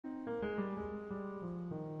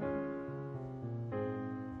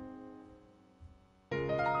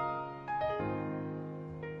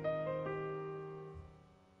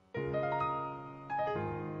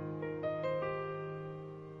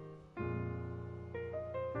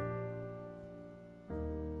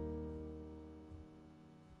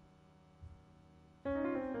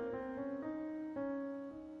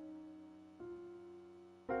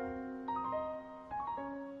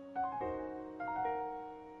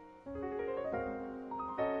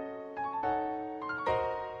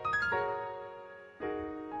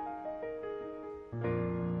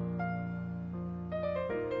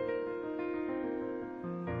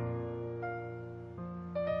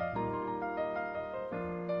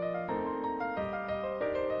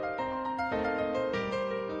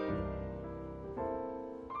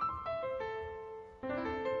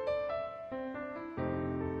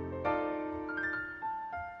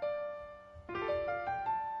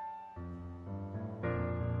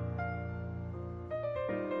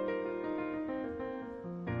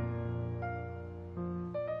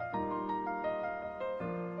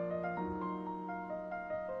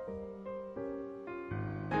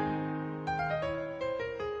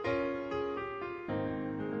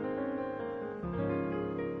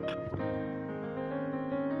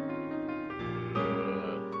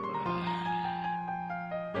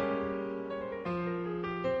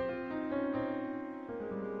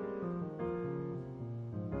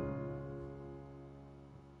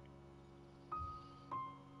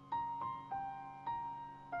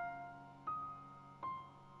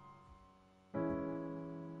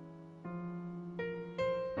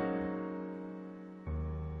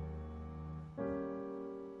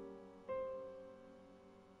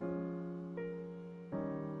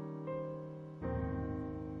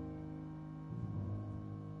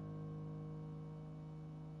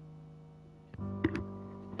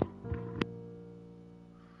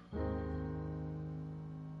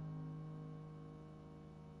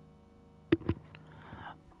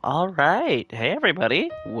All right. Hey, everybody.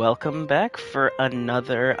 Welcome back for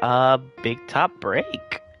another Big Top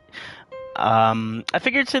break. I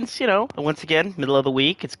figured since, once again, middle of the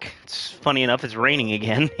week, it's funny enough, it's raining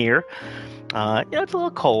again here. It's a little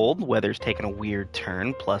cold. Weather's taken a weird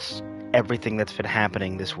turn, plus everything that's been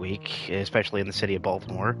happening this week, especially in the city of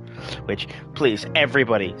Baltimore, which please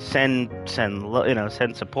everybody send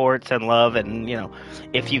support, send love, and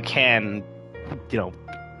if you can, you know,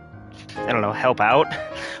 I don't know, help out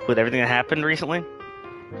with everything that happened recently.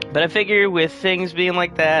 But I figure with things being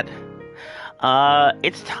like that,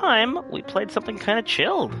 it's time we played something kind of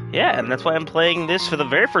chilled. Yeah, and that's why I'm playing this for the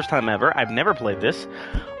very first time ever. I've never played this.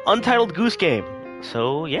 Untitled Goose Game.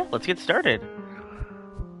 So, yeah, let's get started.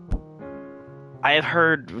 I've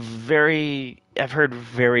heard very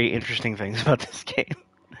interesting things about this game.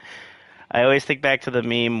 I always think back to the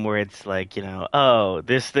meme where it's like, oh,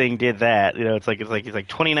 this thing did that. It's like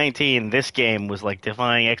 2019. This game was like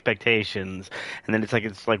defying expectations, and then it's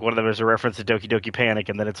like one of them is a reference to Doki Doki Panic,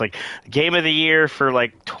 and then it's like game of the year for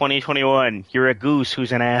like 2021. You're a goose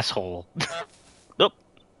who's an asshole. Oh,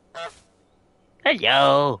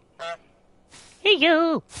 hello,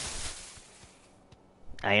 hello.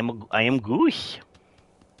 I am goose.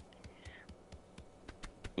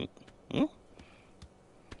 Hmm?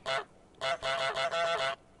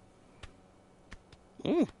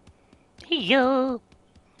 Hmm. Hello.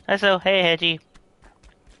 So, hey, Hedgie.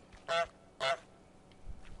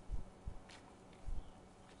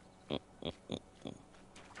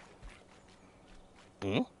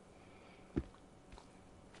 Hmm?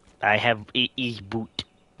 I have is boot.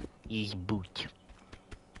 Is boot.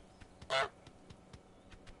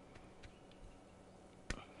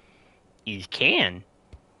 Is can.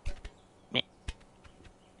 Meh.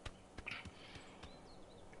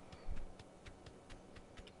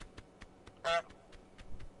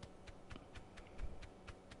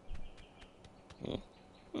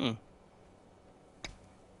 Hmm.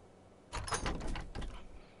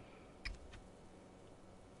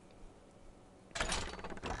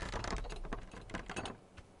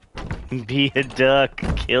 Be a duck,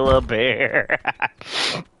 kill a bear.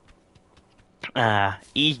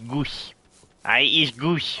 Eat goose. I eat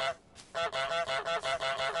goose.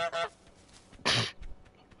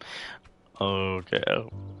 Okay.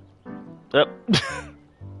 Yep.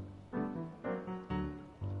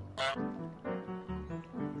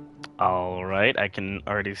 All right. I can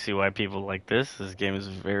already see why people like this. This game is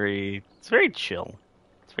it's very chill.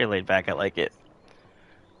 It's very laid back. I like it.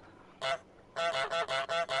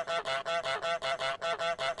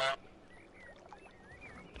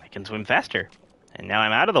 I can swim faster. And now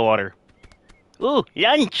I'm out of the water. Ooh,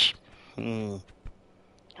 lunch. Hmm.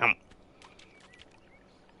 Um,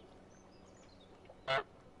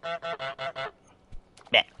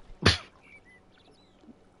 Bleh.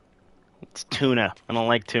 It's tuna. I don't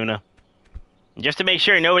like tuna. Just to make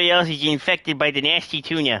sure nobody else is infected by the nasty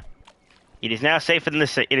tuna. It is now safe in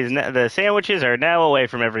the sandwiches are now away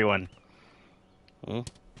from everyone. Hmm?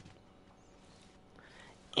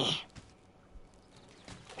 Eh.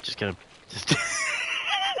 Just gonna just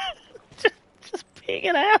just, just being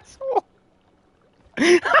an asshole.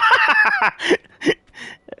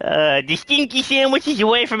 The stinky sandwiches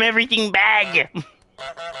away from everything bag.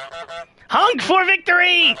 Honk for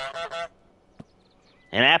victory!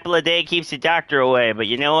 An apple a day keeps the doctor away, but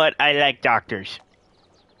you know what? I like doctors.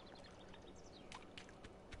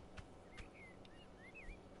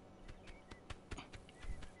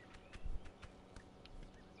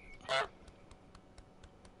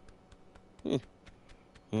 Hmm?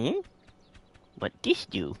 Hmm? What this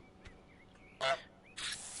do?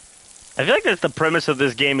 I feel like that's the premise of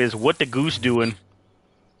this game is what the goose doing.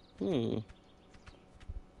 Hmm.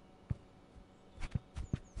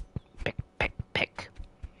 Peck, peck, peck.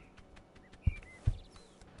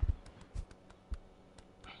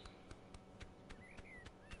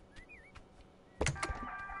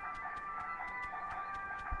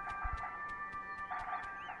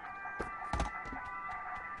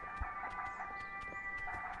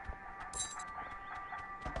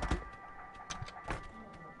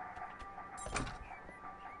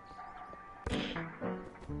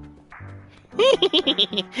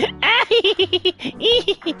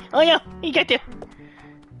 Oh no, you got to.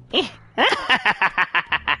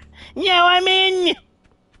 Now I'm in.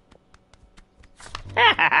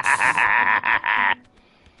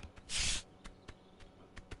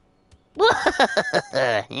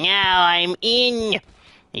 Now I'm in.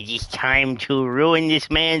 It is time to ruin this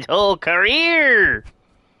man's whole career.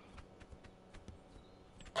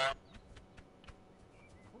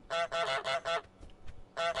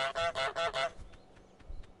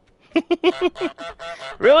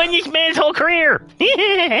 Ruin this man's whole career.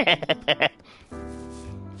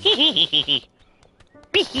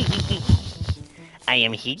 I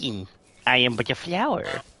am hidden. I am but a flower.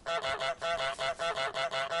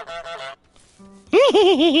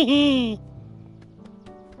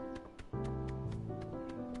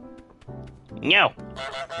 No.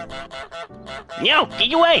 No,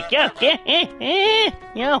 get away.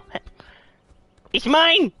 No. It's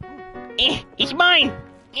mine. It's mine.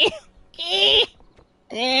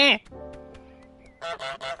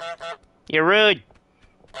 You're rude.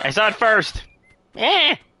 I saw it first.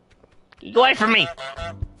 Get away from me.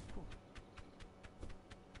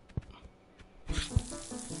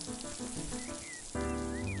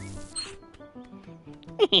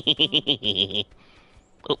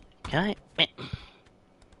 Oh, can I?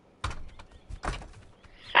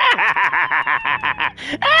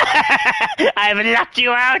 I've locked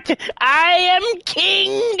you out. I am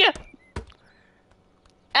king.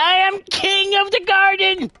 I am king of the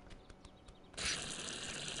garden.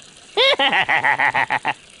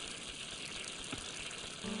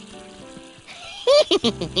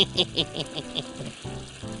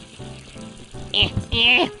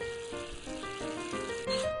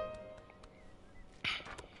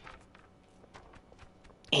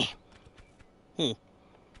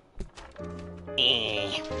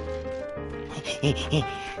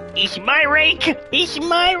 It's my rake! It's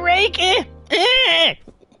my rake!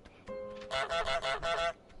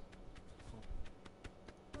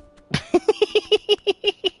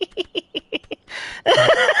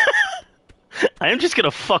 I am just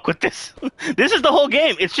gonna fuck with this. This is the whole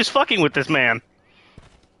game. It's just fucking with this man.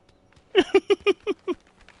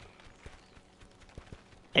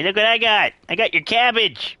 Hey, look what I got. I got your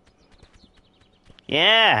cabbage.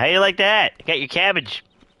 Yeah, how you like that? I got your cabbage.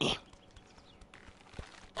 Wait,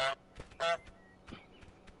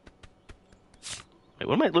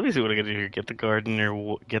 what am I? Let me see what I gotta do here. Get the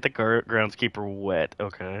gardener, get the groundskeeper wet.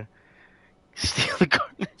 Okay. Steal the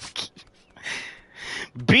gardener's keys.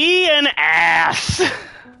 Be an ass.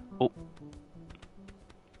 Oh.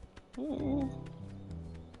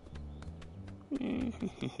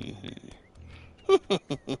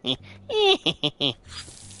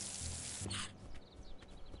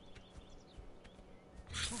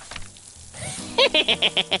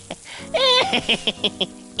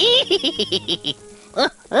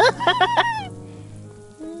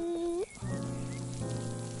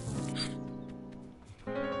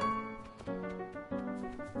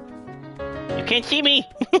 You can't see me.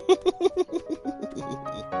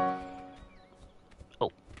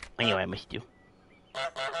 Oh, I know I missed you.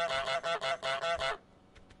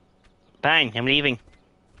 Fine, I'm leaving.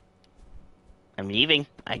 I'm leaving.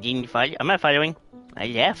 I didn't follow. I'm not following. I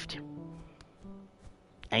left.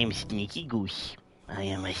 I am a sneaky goose. I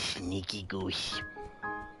am a sneaky goose.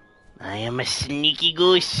 I am a sneaky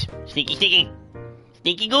goose. Sneaky, sneaky.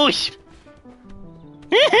 Sneaky goose.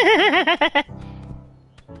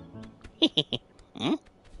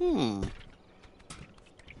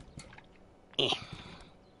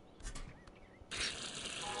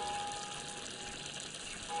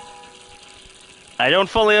 I don't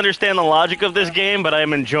fully understand the logic of this game, but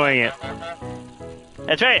I'm enjoying it.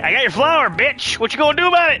 That's right, I got your flower, bitch! What you gonna do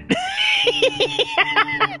about it?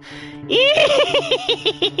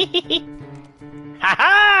 Ha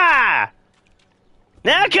ha!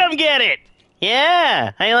 Now come get it!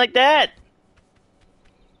 Yeah, how you like that?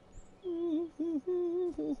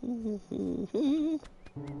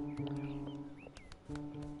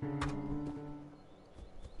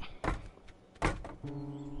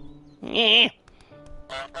 Yeah.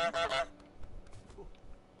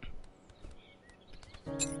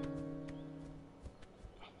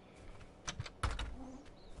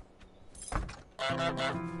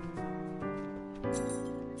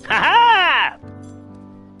 Ha ha!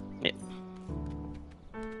 Yeah.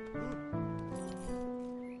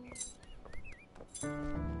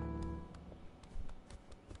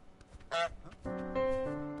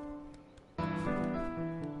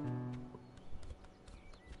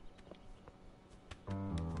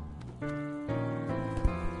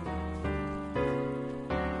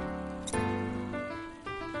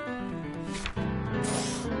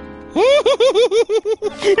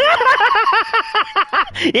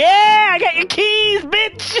 Yeah, I got your keys,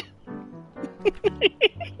 bitch.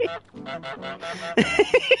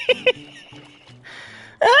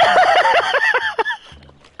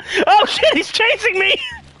 Oh shit, he's chasing me.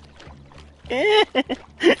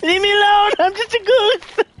 Leave me alone, I'm just a goose.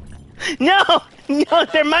 No, no,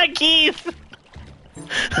 they're my keys.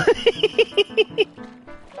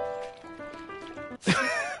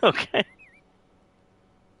 Okay.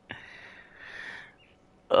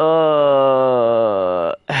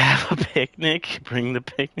 picnic. Bring the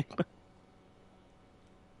picnic.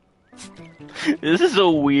 This is a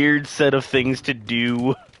weird set of things to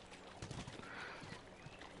do.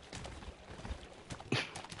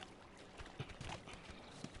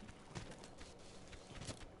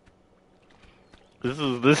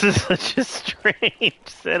 This is such a strange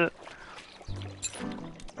set of.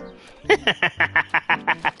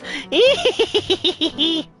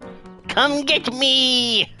 Come get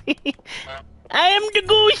me! I am the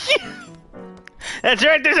goose! That's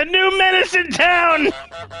right, there's a new menace in town!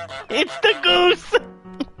 It's the goose!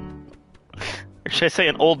 Or should I say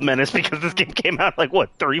an old menace, because this game came out like,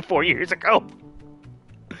 what, 3-4 years ago?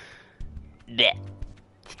 Blech.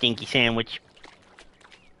 Stinky sandwich.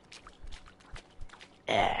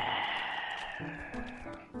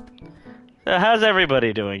 So how's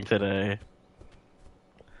everybody doing today?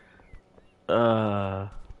 Yeah.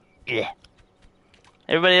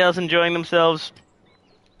 Everybody else enjoying themselves?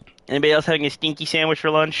 Anybody else having a stinky sandwich for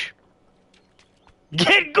lunch?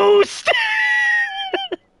 Get goosed!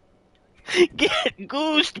 Get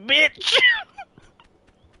goosed, bitch!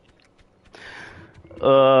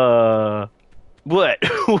 What?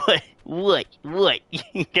 What?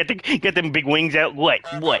 Get them big wings out? What?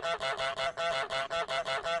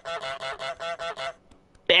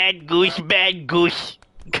 Bad goose.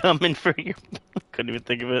 Coming for you. Couldn't even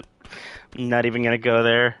think of it. I'm not even gonna go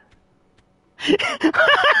there.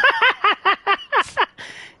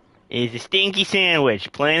 It's a stinky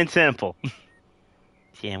sandwich, plain and simple.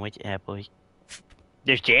 Sandwich, apples.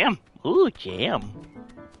 There's jam. Ooh, jam.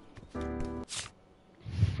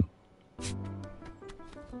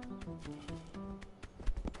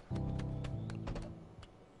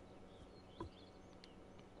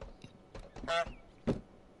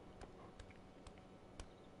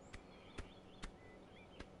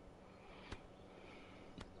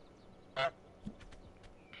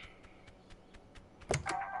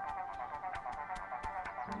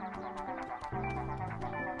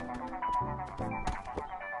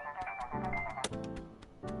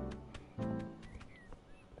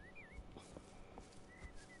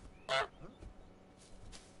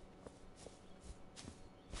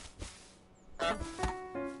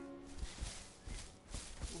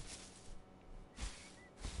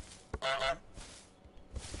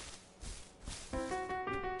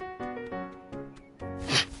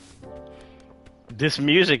 This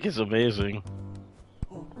music is amazing.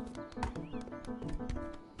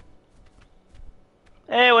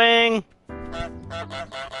 Hey, Wing!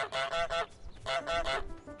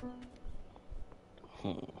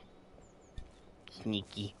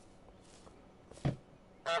 Sneaky.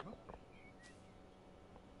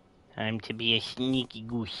 Time to be a sneaky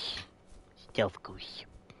goose. Stealth goose.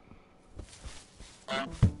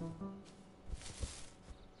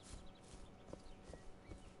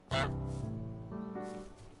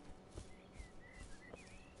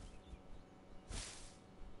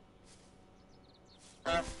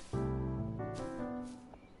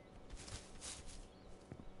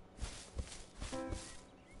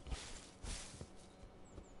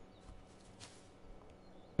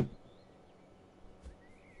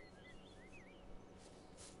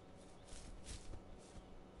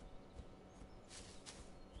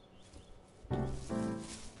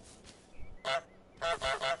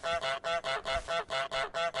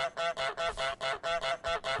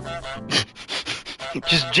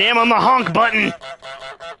 Just jam on the honk button!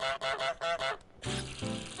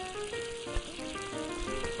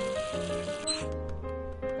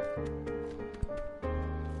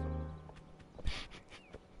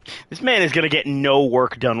 This man is gonna get no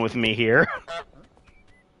work done with me here.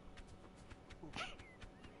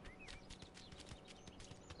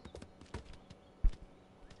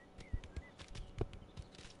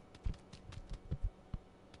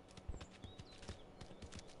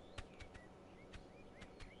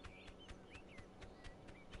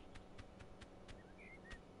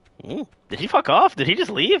 Did he fuck off? Did he just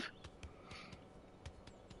leave?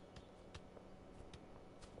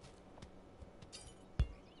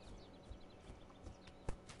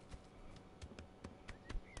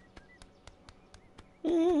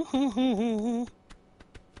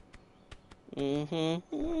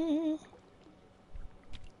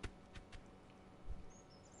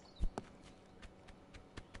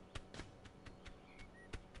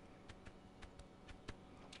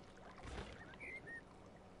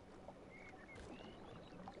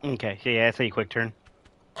 Okay, so yeah, that's a quick turn.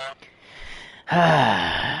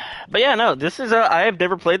 But yeah, no, this is I have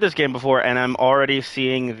never played this game before, and I'm already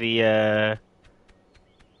seeing the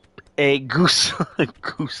a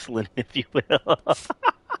gooseland, if you will.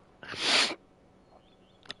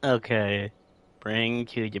 Okay. Bring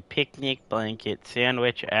to your picnic blanket,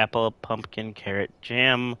 sandwich, apple, pumpkin, carrot,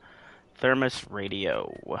 jam, thermos,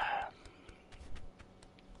 radio.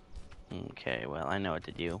 Okay, well, I know what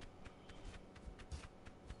to do.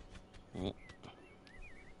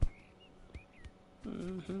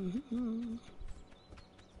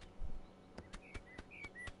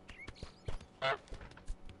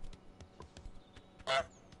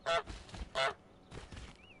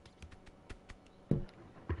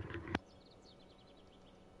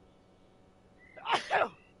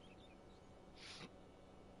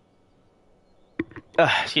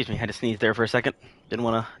 Excuse me, I had to sneeze there for a second. Didn't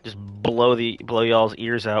want to just blow y'all's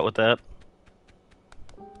ears out with that.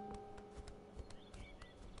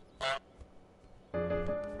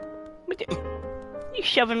 What you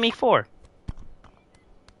shoving me for?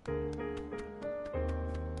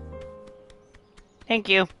 Thank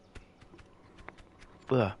you.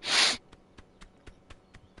 Ugh.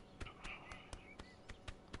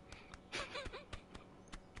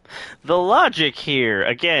 The logic here,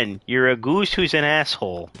 again, you're a goose who's an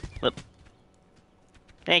asshole. Look.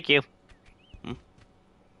 Thank you.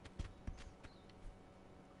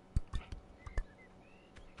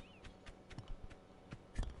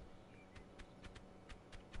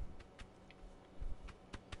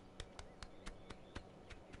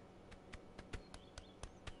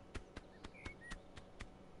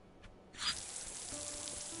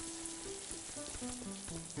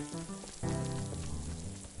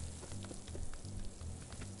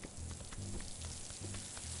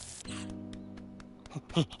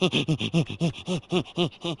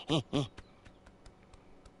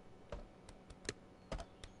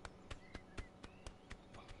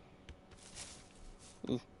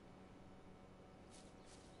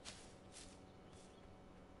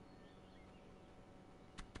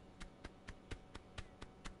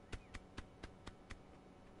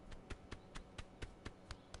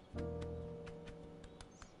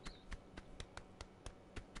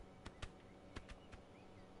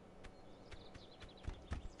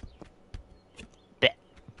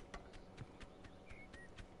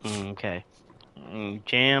 Okay.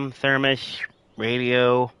 Jam, thermos,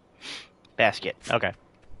 radio, basket. Okay.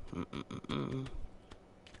 Wait,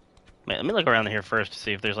 let me look around here first to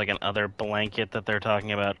see if there's like an other blanket that they're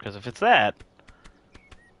talking about, because if it's that...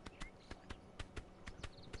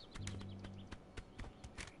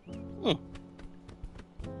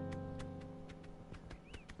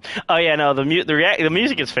 Oh yeah, no, the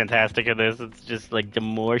music is fantastic in this. It's just like the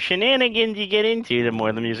more shenanigans you get into, the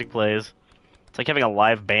more the music plays. It's like having a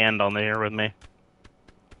live band on there with me.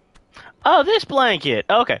 Oh, this blanket!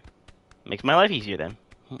 Okay. Makes my life easier then.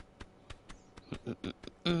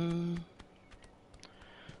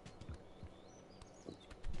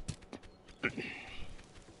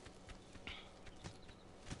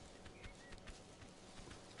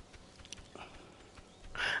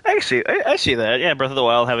 I see that. Yeah, Breath of the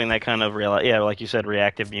Wild having that kind of like you said,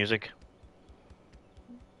 reactive music.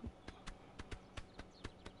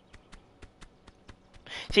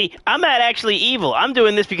 See, I'm not actually evil. I'm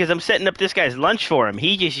doing this because I'm setting up this guy's lunch for him.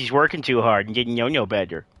 He's working too hard and getting yo-yo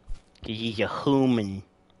better. He's a human.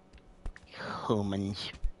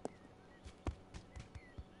 Humans.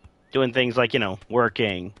 Doing things like,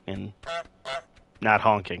 working and not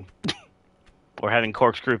honking. Or having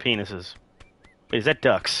corkscrew penises. Wait, is that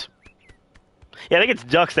ducks? Yeah, I think it's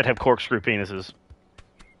ducks that have corkscrew penises.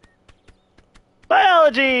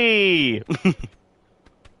 Biology!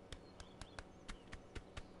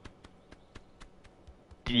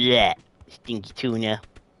 Yeah, stinky tuna.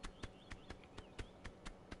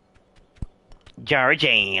 Jar of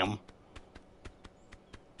jam.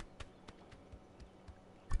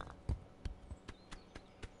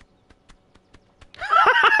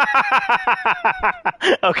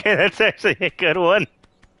 Okay, that's actually a good one.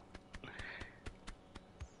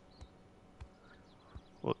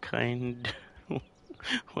 What kind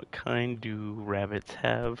do rabbits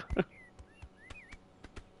have?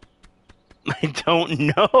 I don't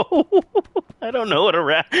know. I don't know what a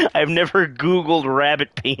rabbit... I've never Googled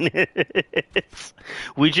rabbit penis.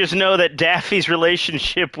 We just know that Daffy's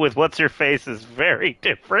relationship with What's-Her-Face is very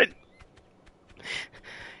different.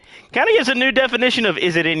 Kind of gives a new definition of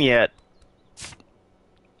is it in yet?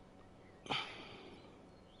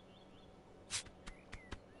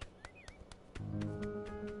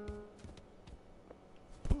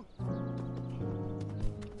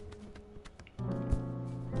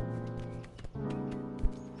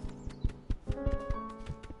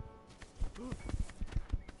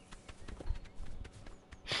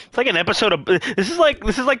 It's like an episode of... This is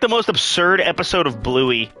like the most absurd episode of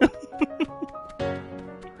Bluey.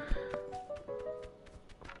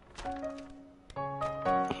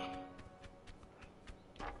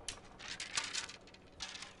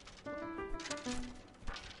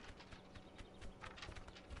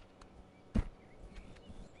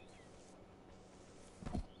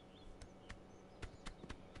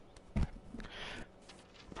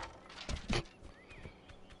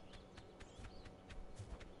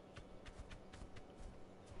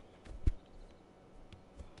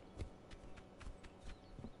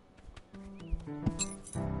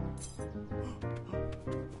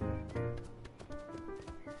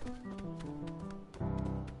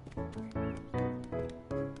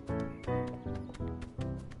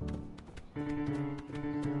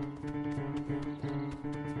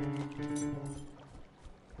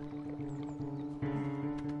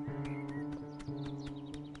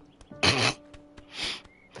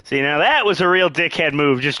 See, now that was a real dickhead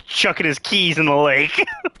move, just chucking his keys in the lake.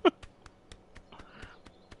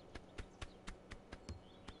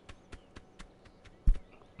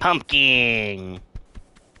 Pumpkin.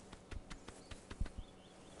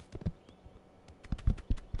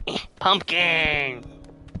 Pumpkin.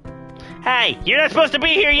 Hey, you're not supposed to be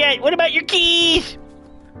here yet. What about your keys?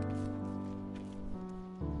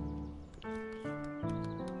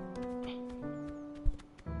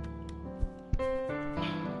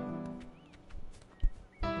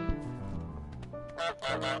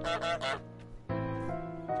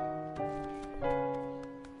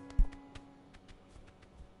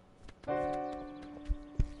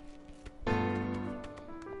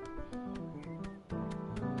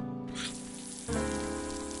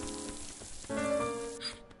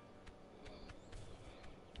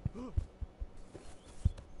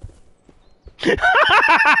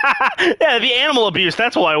 Yeah, the animal abuse,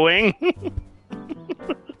 that's why, Wing.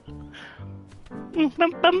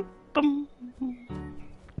 Bum, bum, bum.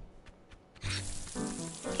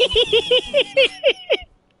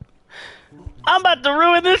 I'm about to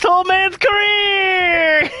ruin this whole man's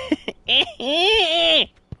career!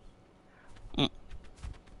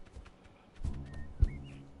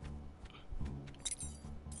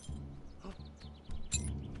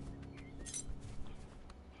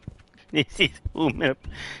 This is up.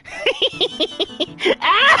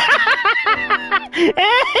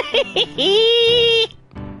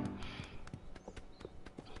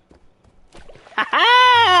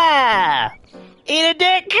 Ha! Eat a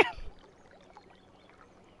dick!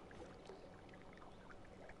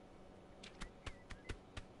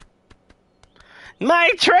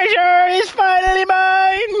 My treasure is finally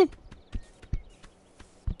mine!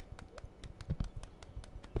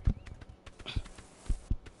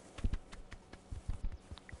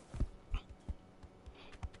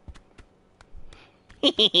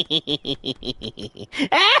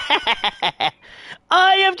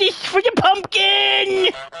 I am the freaking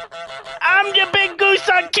pumpkin! I'm the big goose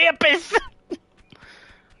on campus!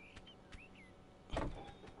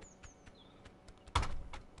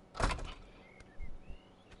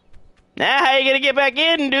 Now how you gonna get back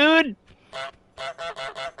in, dude?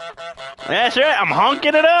 That's right, I'm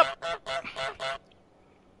honking it up!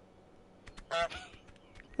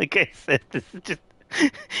 Like I said, this is just...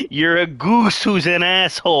 You're a goose who's an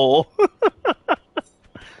asshole.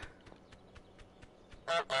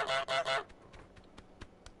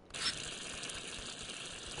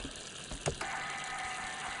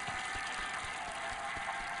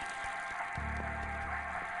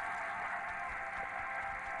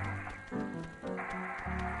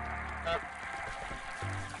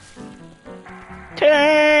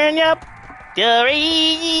 Turn up the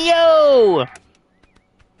radio.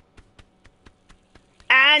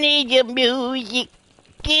 I need your music.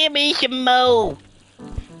 Give me some more.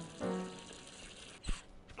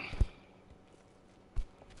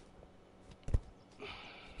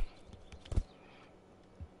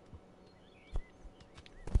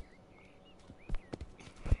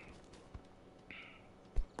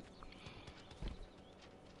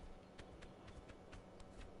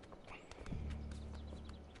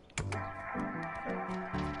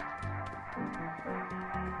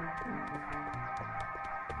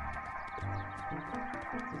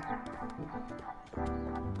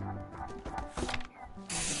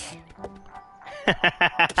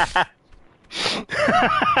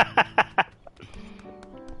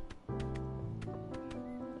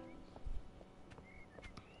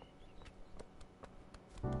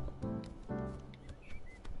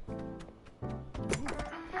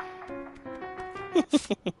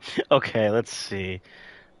 Okay, let's see.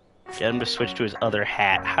 Get him to switch to his other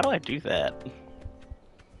hat. How do I do that?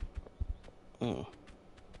 Hmm.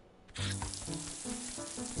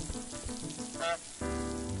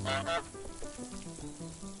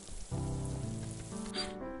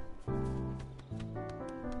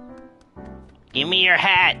 Give me your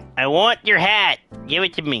hat. I want your hat. Give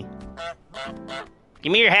it to me.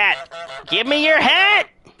 Give me your hat. Give me your hat!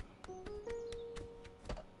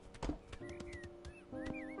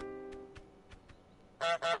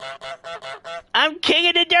 I'm king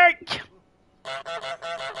of the dirt!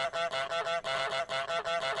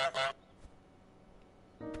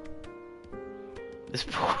 This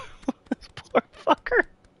poor, this poor fucker.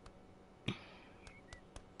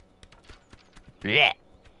 Yeah.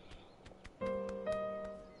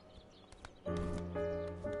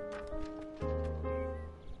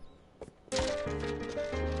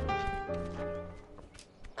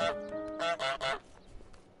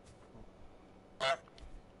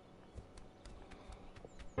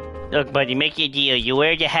 Look, buddy, make your deal. You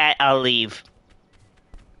wear your hat, I'll leave.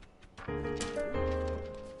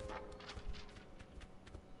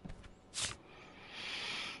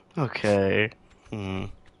 Okay. Let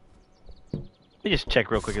me just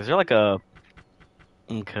check real quick. Is there like a...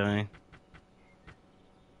 Okay.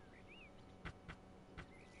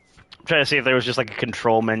 I'm trying to see if there was just like a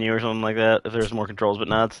control menu or something like that. If there's more controls, but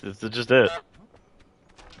no, it's just it.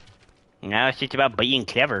 Now it's just about being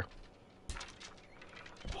clever.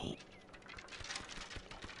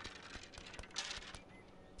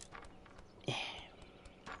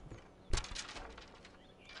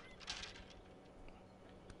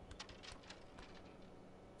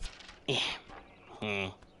 Hmm.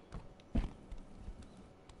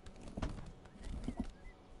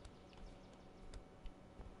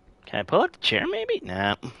 Can I pull out the chair maybe?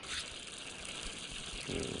 Nah.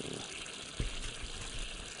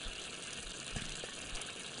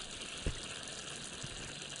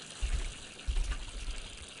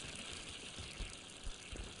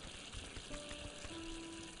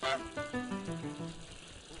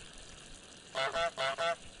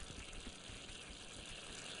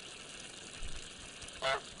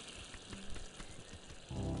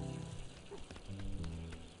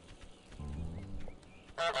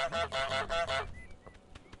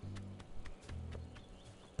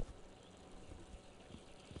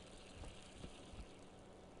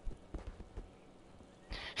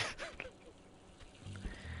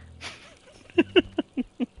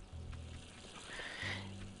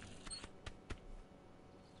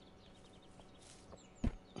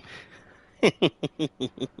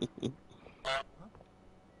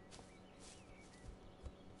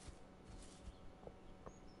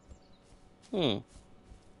 Hmm.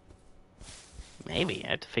 Maybe.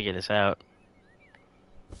 I have to figure this out.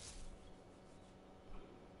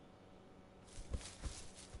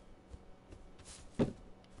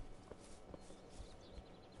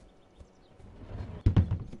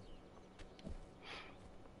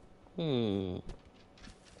 Hmm.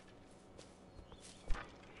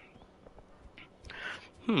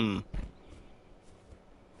 Hmm.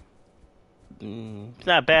 It's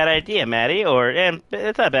not a bad idea, Maddie.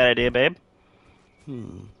 It's not a bad idea, babe.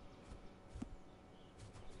 Hmm.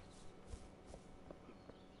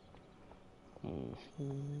 Hmm.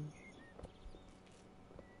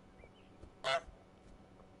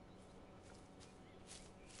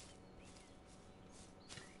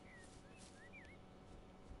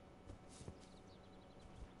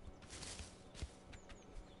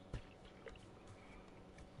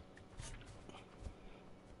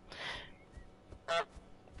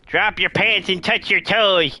 Drop your pants and touch your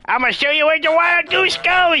toes. I'm gonna show you where the wild goose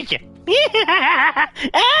goes.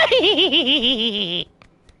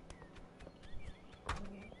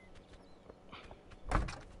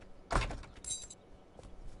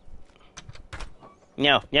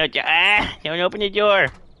 No, no, don't open the door.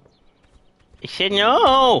 I said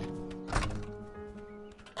no.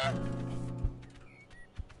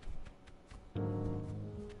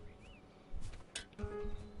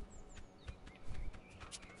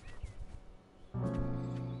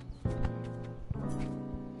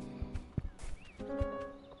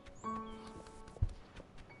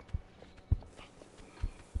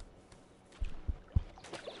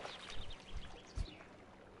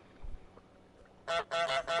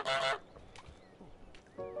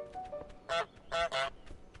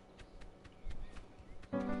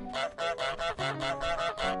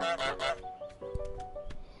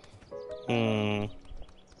 Hmm.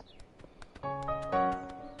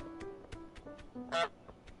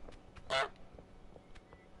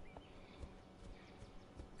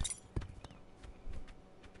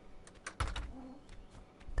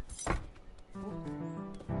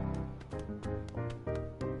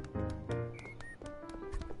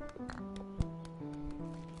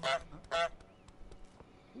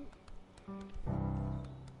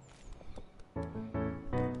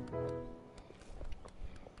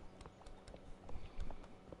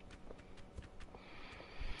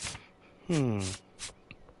 Hmm.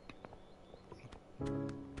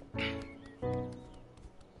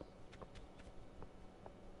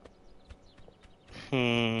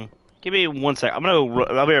 Hmm. Give me 1 sec. I'll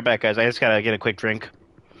be right back, guys. I just gotta get a quick drink.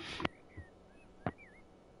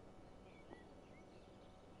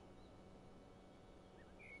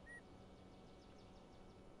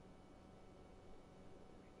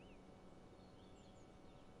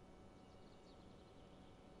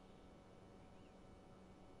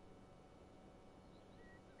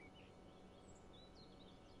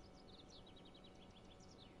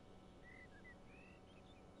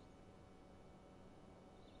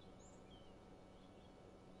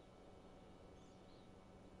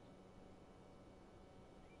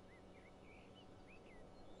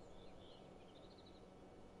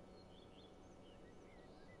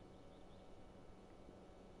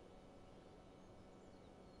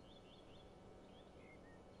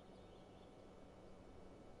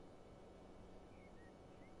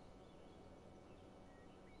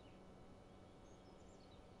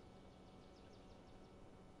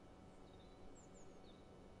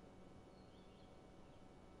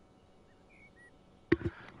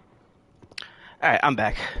 Alright, I'm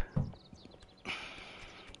back.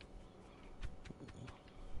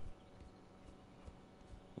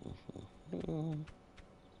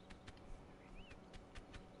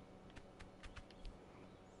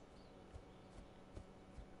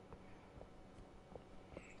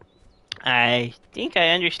 I think I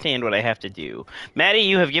understand what I have to do. Maddie,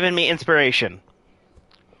 you have given me inspiration.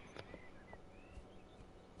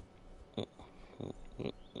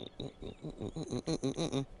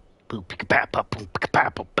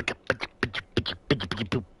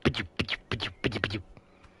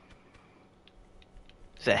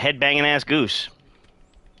 It's a head-banging ass goose.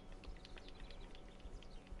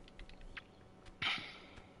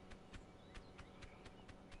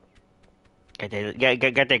 Got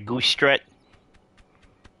that goose strut.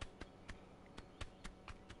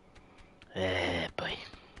 Boy.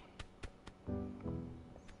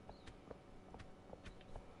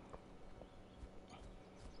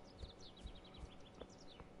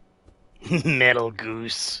 Metal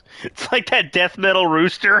goose. It's like that death metal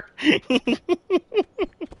rooster.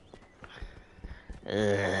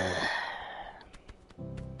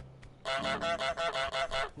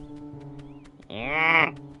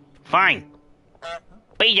 Fine.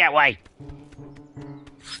 Be that way.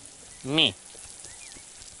 Me.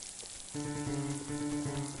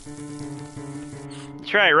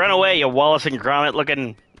 That's right, run away, you Wallace and Gromit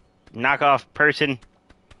looking knockoff person.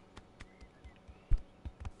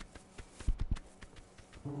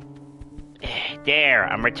 There,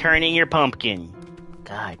 I'm returning your pumpkin.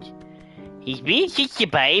 God. He's being such a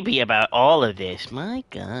baby about all of this. My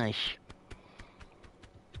gosh.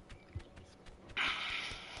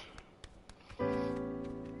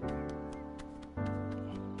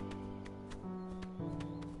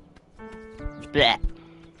 Blech.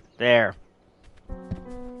 There.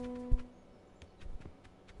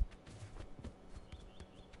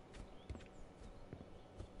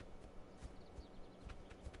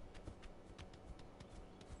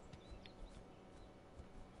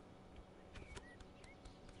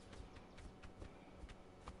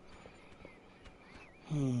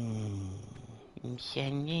 I'm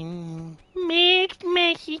sending mixed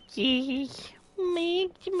messages.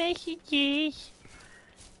 Mixed messages.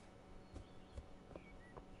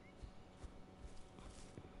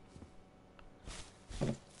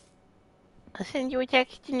 I'll send you a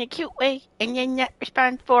text in a cute way and then not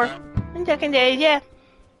respond for a second day, yeah.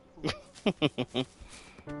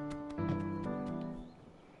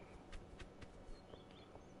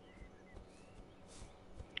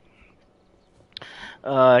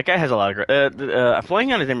 That guy has a lot of. I'm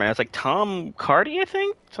blanking on his name right now. It's like Tom Cardy, I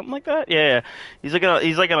think, something like that. Yeah. He's like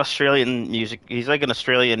an Australian music. He's like an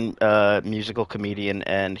Australian musical comedian,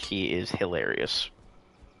 and he is hilarious.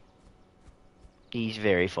 He's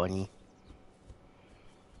very funny.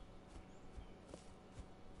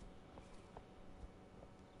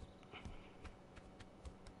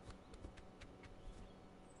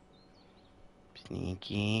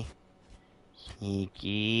 Sneaky,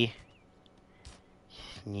 sneaky.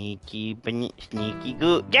 Sneaky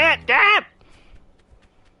goose. Get up!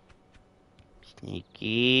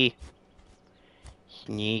 Sneaky.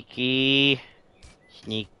 Sneaky.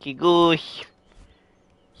 Sneaky goose.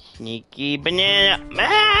 Sneaky banana.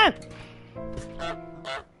 Ah!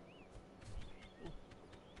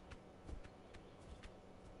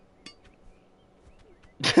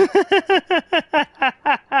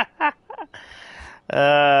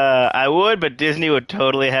 I would, but Disney would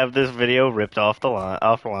totally have this video ripped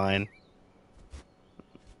offline.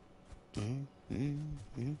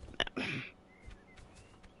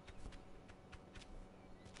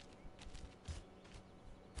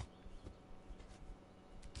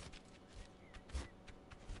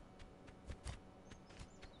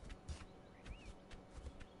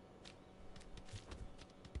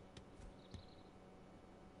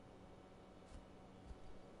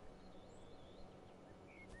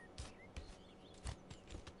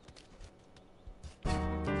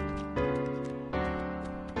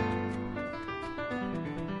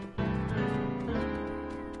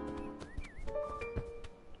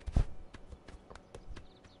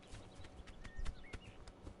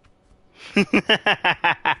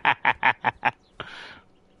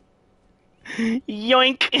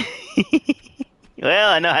 Yoink!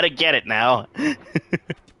 Well, I know how to get it now.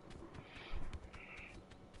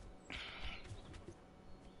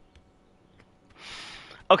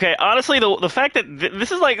 Okay, honestly, the fact that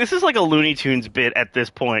this is like a Looney Tunes bit at this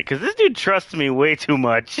point, because this dude trusts me way too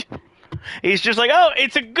much. He's just like, oh,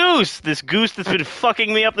 it's a goose. This goose that's been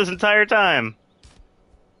fucking me up this entire time.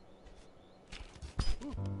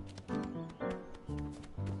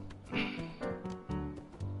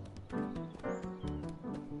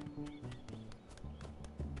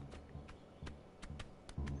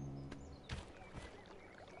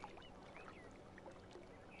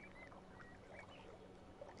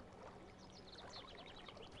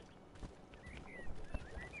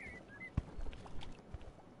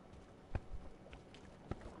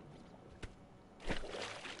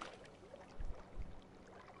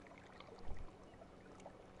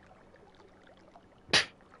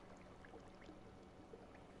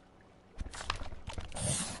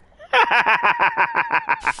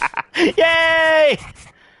 Yay!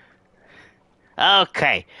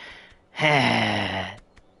 Okay.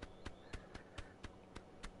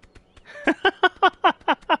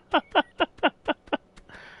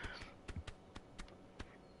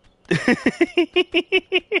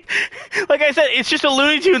 Like I said, it's just a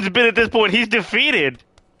Looney Tunes bit at this point. He's defeated.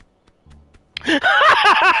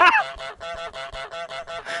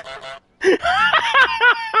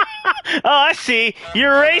 Oh, I see.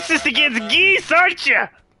 You're racist against geese, aren't you?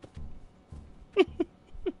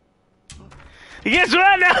 Guess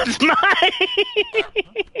what? Now it's mine.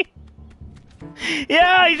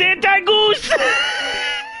 Yeah, he's anti-goose.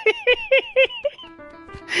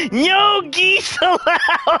 No geese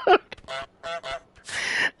allowed.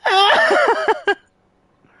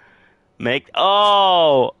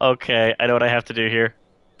 Oh, okay. I know what I have to do here.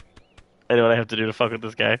 I know what I have to do to fuck with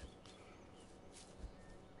this guy.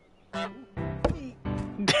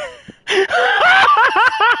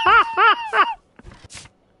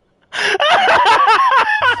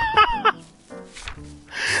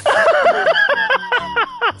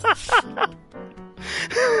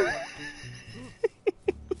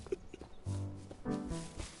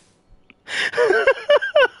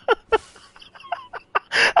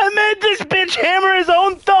 I made this bitch hammer his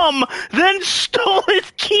own thumb, then stole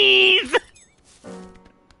his keys!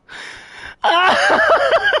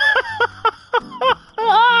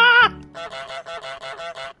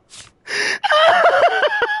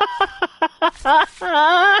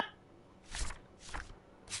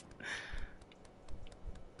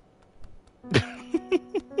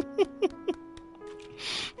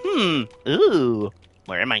 Ooh.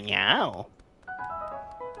 Where am I now?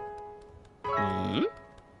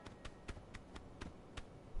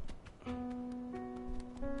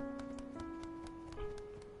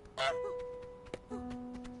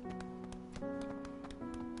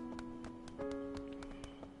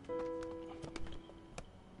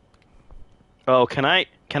 Oh, can I?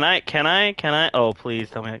 Oh, please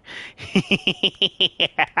tell me.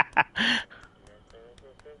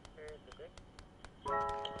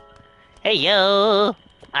 Hey, yo.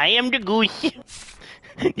 I am the goose.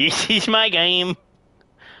 This is my game.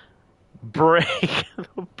 Break.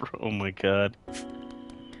 Oh my god.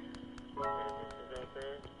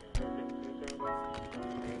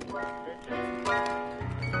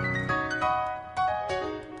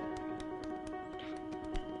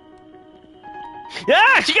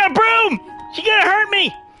 Ah, she got a broom! She gonna hurt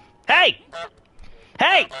me! Hey!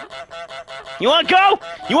 Hey! You wanna go?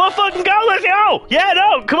 You wanna fucking go? Let's go! Yeah,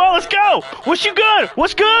 no, come on, let's go! What's you good?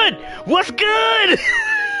 What's good? What's good?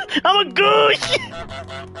 I'm a goose!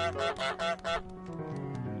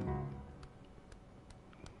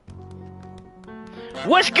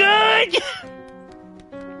 What's good?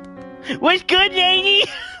 What's good, lady?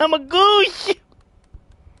 I'm a goose!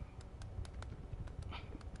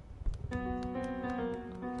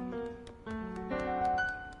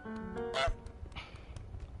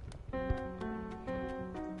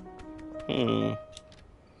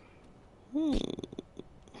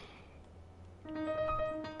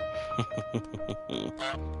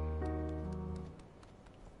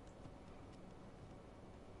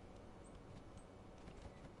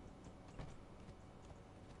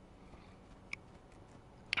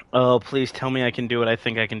 Oh, please tell me I can do what I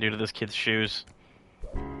think I can do to this kid's shoes.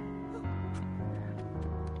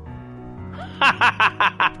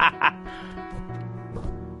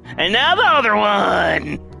 And now the other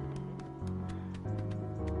one!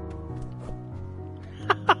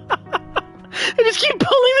 I just keep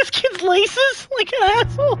pulling this kid's laces like an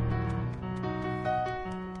asshole.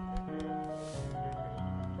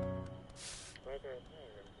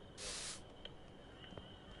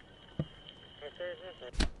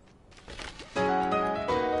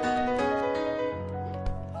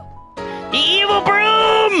 The evil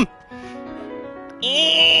broom!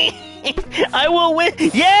 I will win!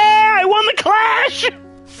 Yeah! I won the clash!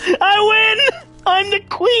 I win! I'm the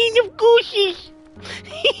queen of gooses!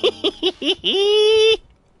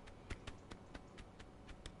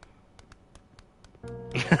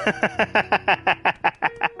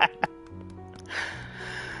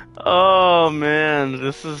 Oh man,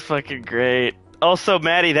 this is fucking great. Also,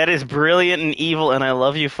 Maddie, that is brilliant and evil, and I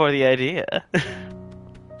love you for the idea.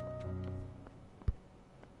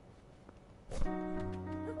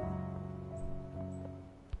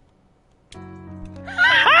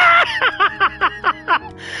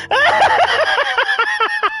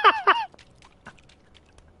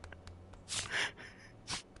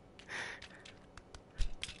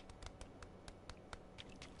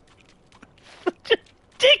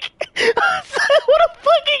 Dick! What a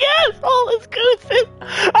fucking asshole this goose is!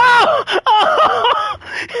 Oh! Oh!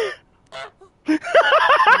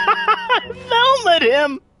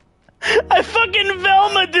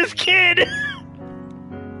 kid!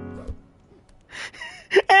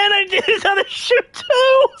 And I did his other shoot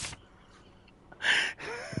too!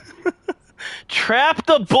 Trap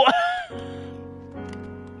the boy.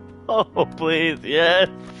 Oh, please, yes.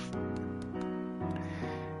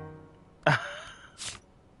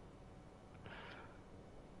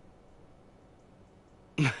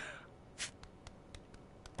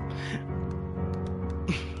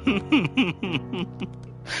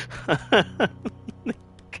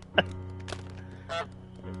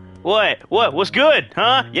 What? What? What's good?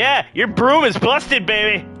 Huh? Yeah, your broom is busted,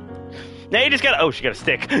 baby. Now you just gotta. Oh, she got a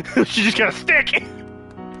stick. She just got a stick.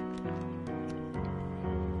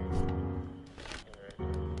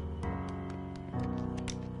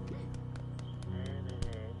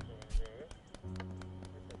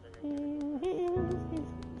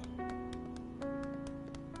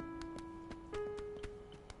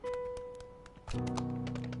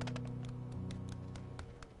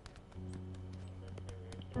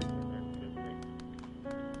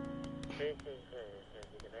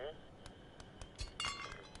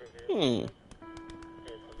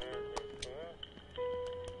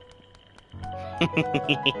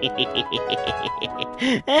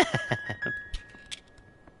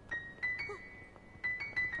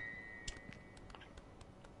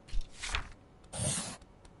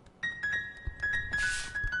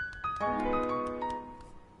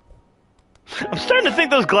 I'm starting to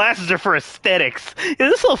think those glasses are for aesthetics. Yeah,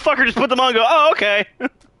 this little fucker just put them on and go, oh, okay.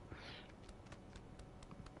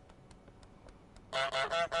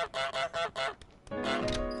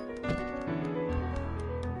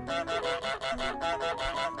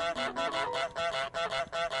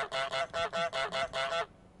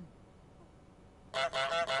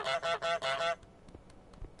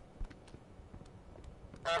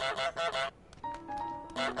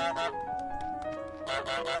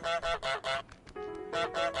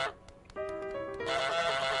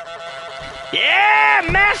 Yeah,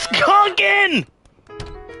 mass conking!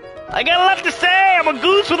 I got a lot to say. I'm a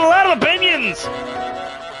goose with a lot of opinions.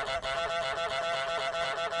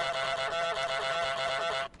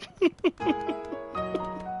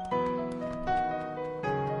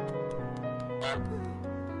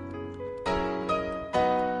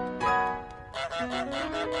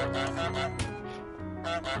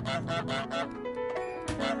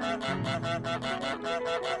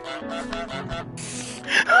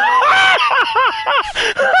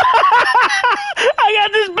 I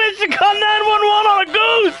got this bitch to call 911 on a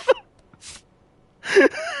goose.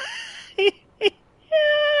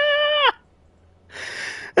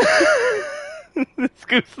 This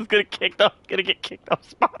goose is gonna get kicked off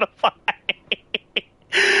Spotify.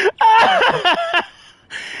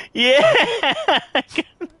 Yeah.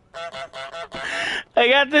 I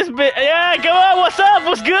got this bit. Yeah, come on. What's up?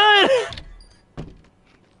 What's good?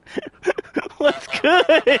 What's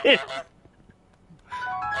good?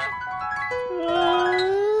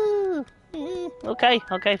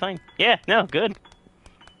 Okay, fine. Yeah, no, good.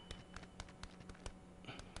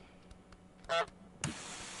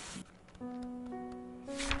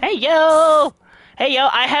 Hey, yo! Hey, yo,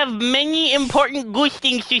 I have many important goose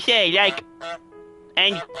things to say, like...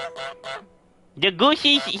 And... The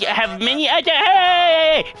gooses have many other...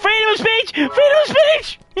 Hey! Freedom of speech! Freedom of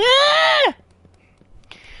speech! Yeah!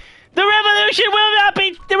 The revolution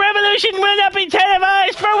will not be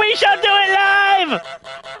televised, for we shall do it live!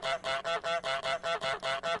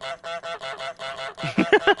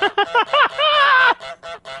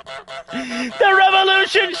 The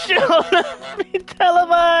revolution shall not be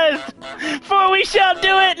televised, for we shall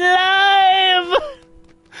do it live!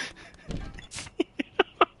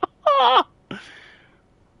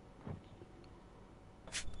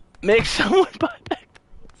 Make someone buy back.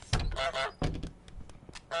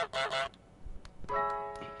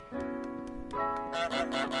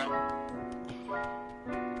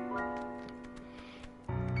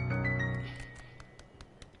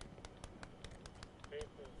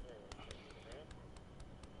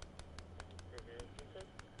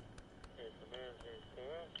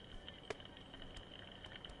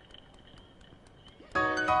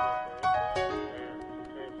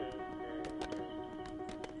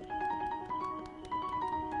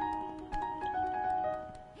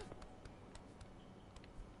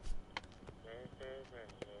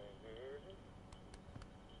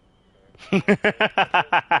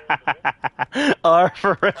 R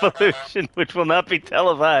for revolution, which will not be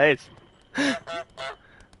televised.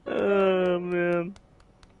 Oh, man.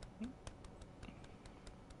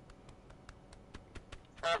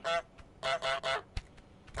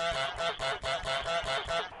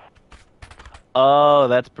 Oh,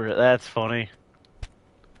 that's funny.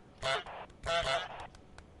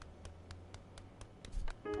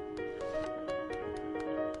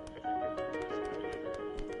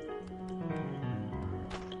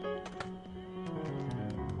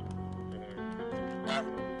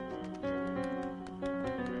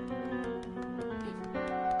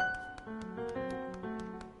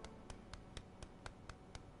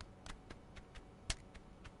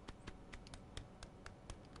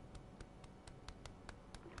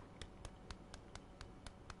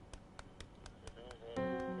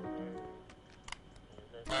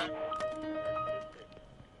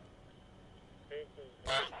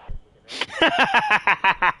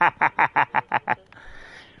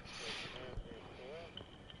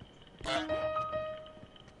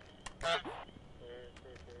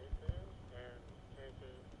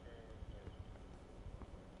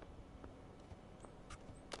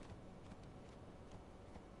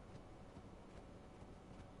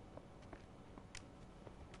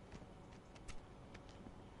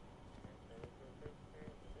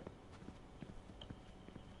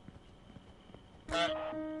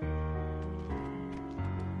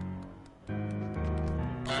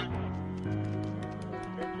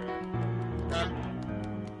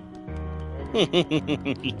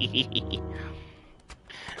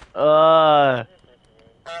 uh,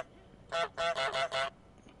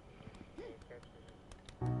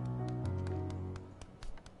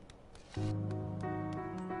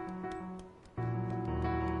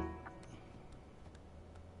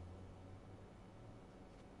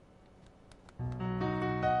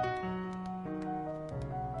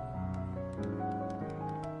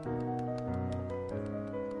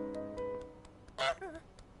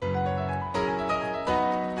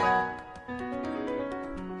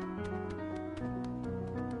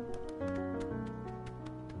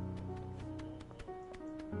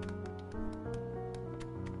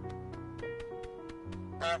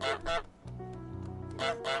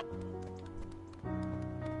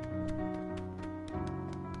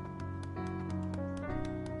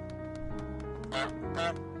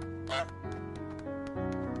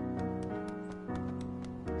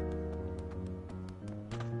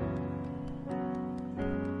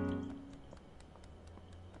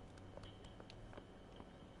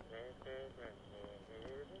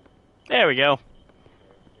 There we go.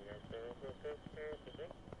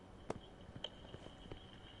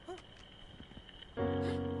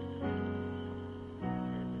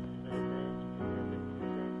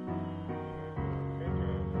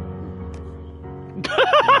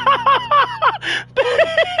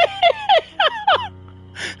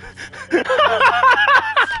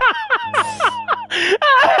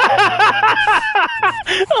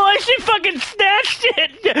 Oh, she fucking snatched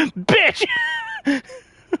it, bitch!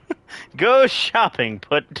 Go shopping.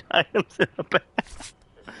 Put items in a bag.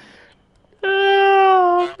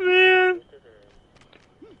 Oh man!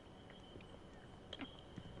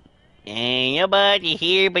 Ain't nobody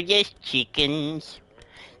here but just chickens.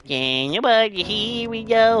 Ain't nobody here we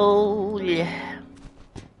go.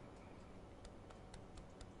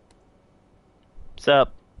 What's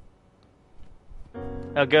up?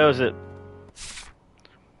 How goes it?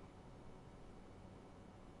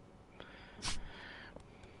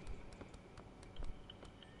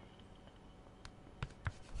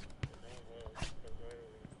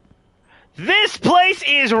 This place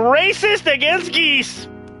is racist against geese!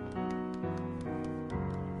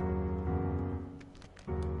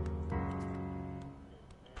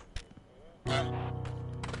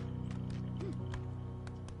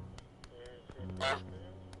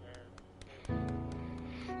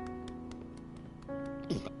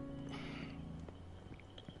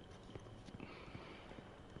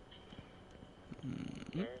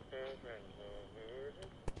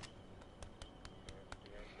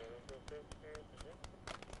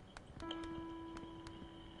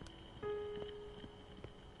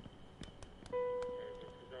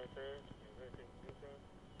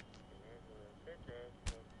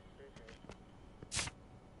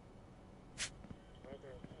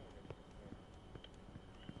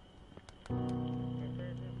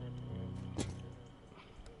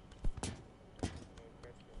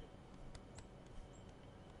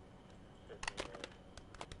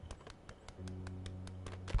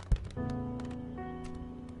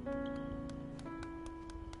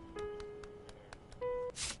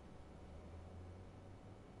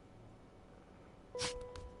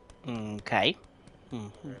 Okay.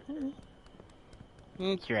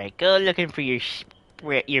 That's right. Go looking for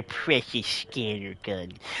your precious scanner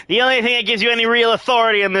gun. The only thing that gives you any real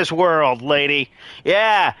authority in this world, lady.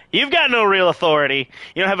 Yeah, you've got no real authority.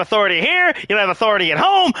 You don't have authority here. You don't have authority at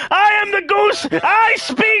home. I am the goose. I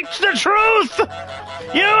speak the truth.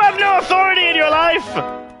 You have no authority in your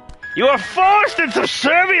life. You are forced and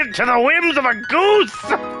subservient to the whims of a goose.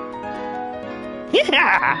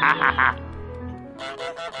 Yeah.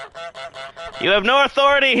 You have no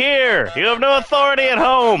authority here. You have no authority at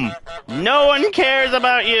home. No one cares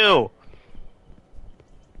about you.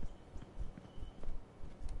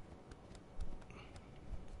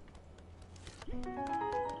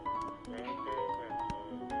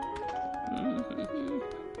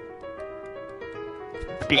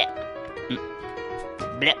 Blep.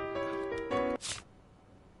 Blep.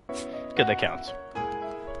 Good, that counts.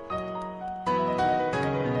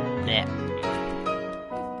 Yeah.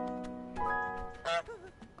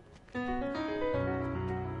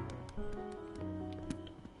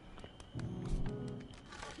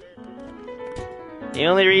 The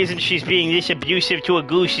only reason she's being this abusive to a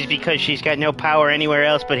goose is because she's got no power anywhere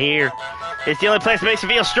else but here. It's the only place that makes her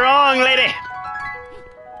feel strong, lady!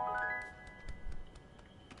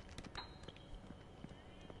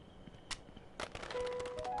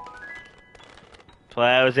 That's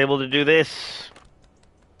why I was able to do this.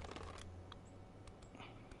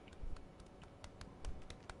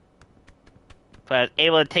 If I was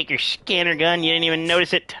able to take your scanner gun, you didn't even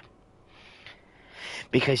notice it.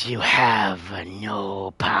 Because you have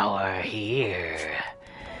no power here,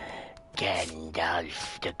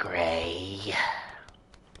 Gandalf the Grey.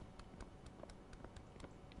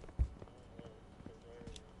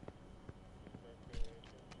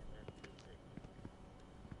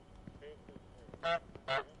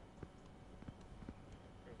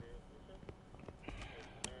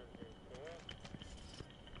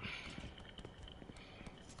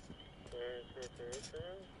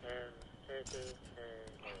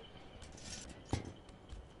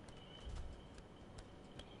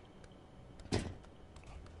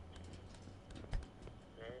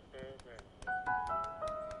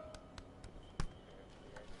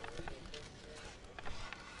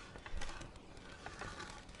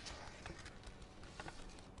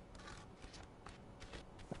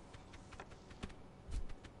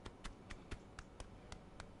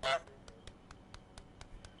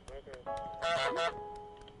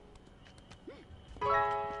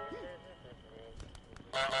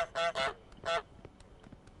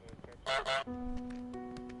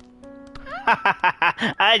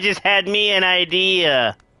 I just had me an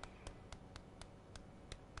idea.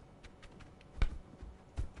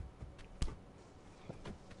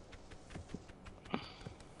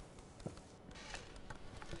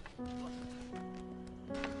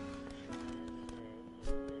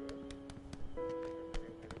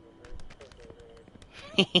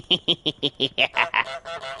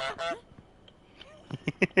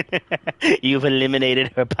 You've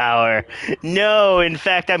eliminated her power. No, in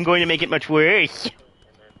fact, I'm going to make it much worse.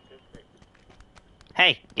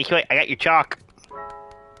 Hey, I got your chalk.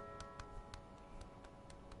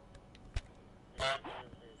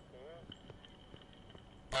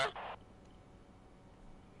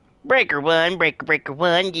 Breaker one,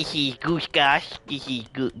 this is Goose Gosh, this is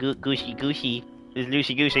Goosey Goosey, this is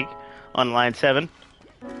Lucy Goosey, on line 7.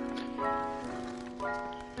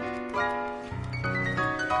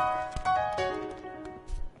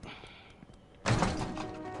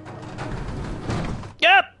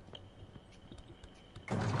 Yup!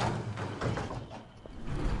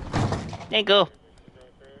 There you go.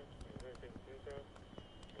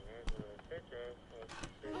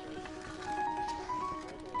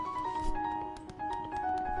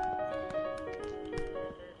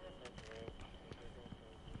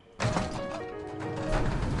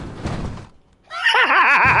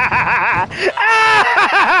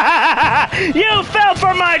 You fell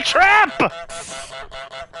for my trap!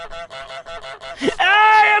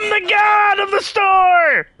 I am the god of the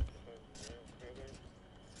store!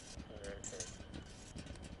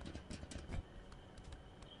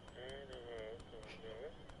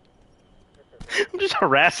 I'm just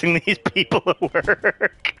harassing these people at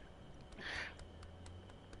work.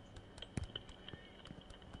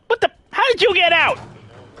 What the? How did you get out?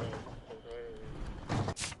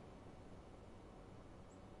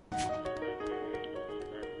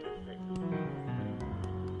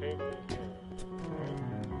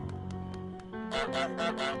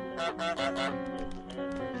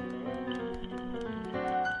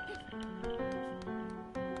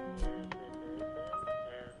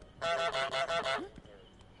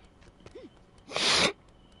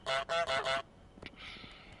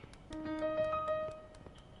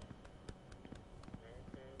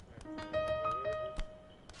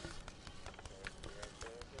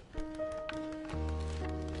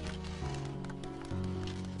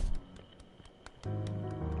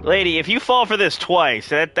 Lady, if you fall for this twice,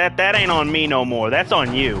 that ain't on me no more. That's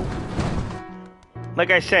on you.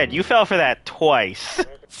 Like I said, you fell for that twice.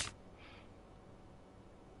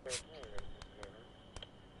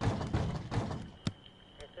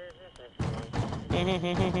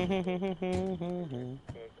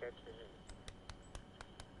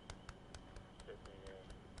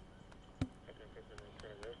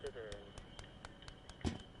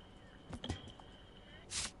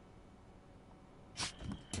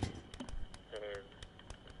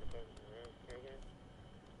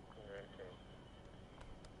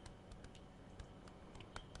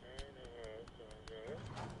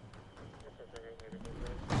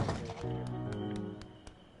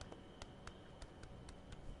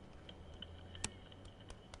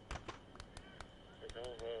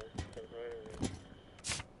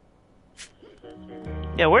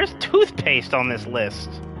 Yeah, where's toothpaste on this list?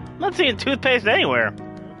 I'm not seeing toothpaste anywhere.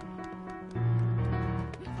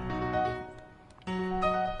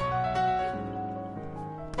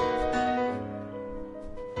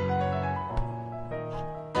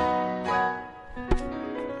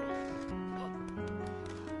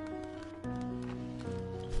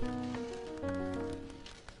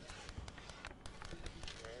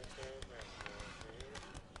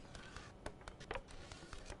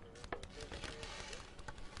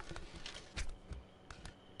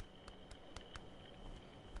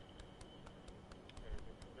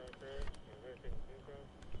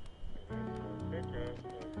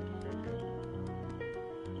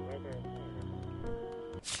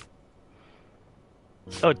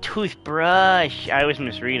 Oh, toothbrush. I was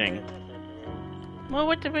misreading. Well,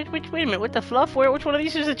 wait a minute. What the fluff? Which one of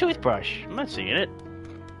these is a toothbrush? I'm not seeing it.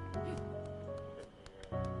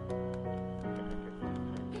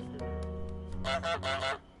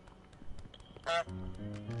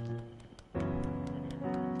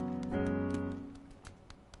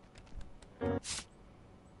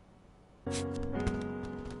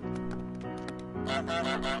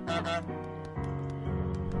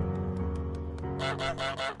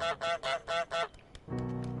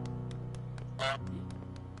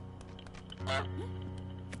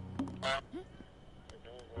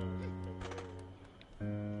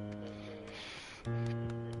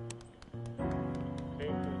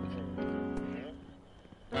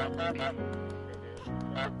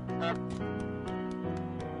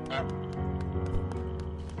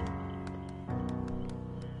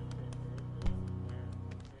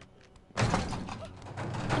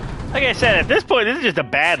 Like I said, at this point, this is just a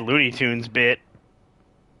bad Looney Tunes bit.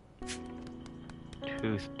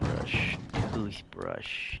 Toothbrush,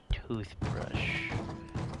 toothbrush, toothbrush.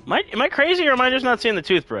 Am I crazy, or am I just not seeing the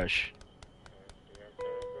toothbrush?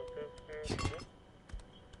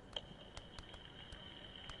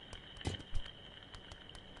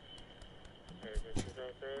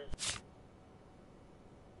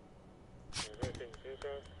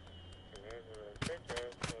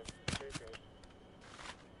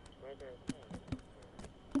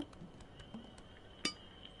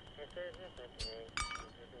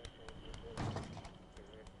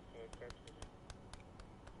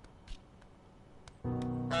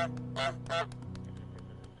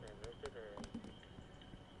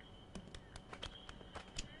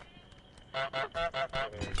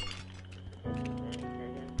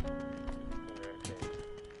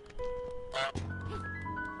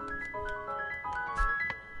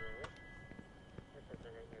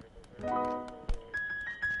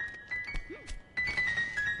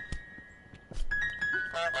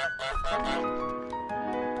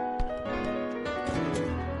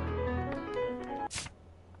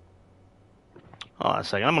 Hold on a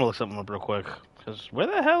second. I'm gonna look something up real quick. Because where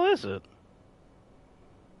the hell is it?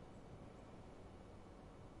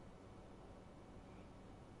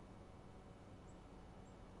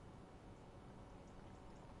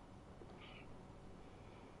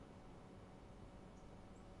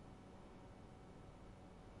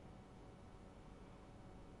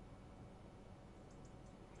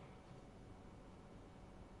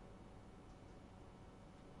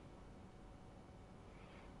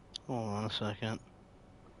 Hold on a second.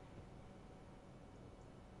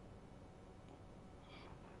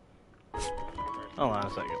 Hold on a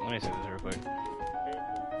second. Let me see this real quick.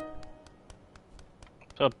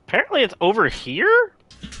 So apparently it's over here?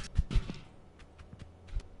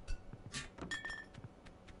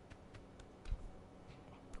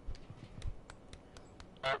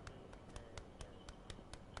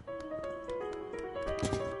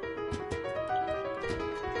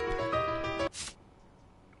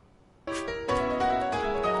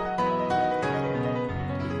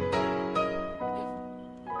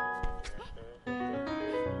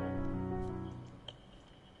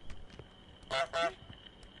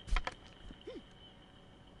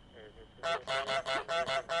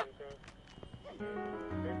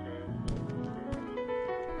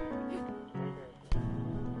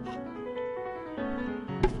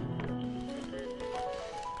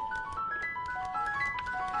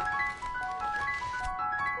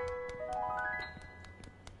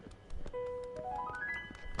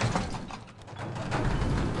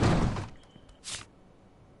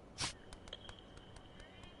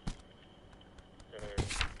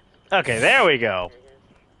 Okay, there we go.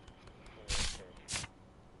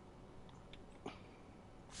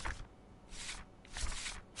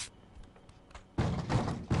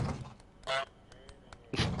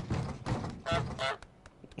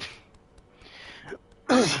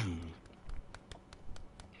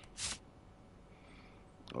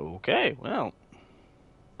 Okay, well.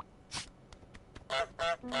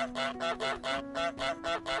 I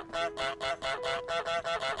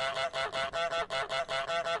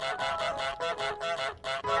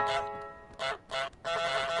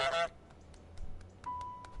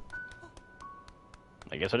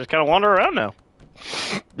guess I just kind of wander around now.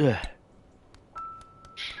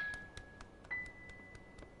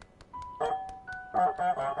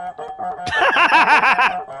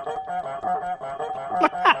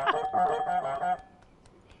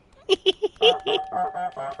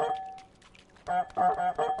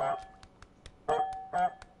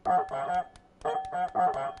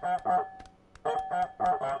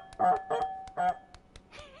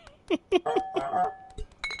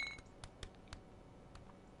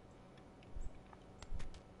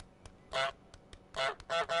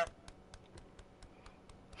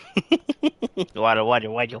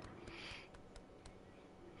 Waddle.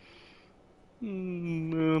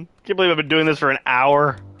 Can't believe I've been doing this for an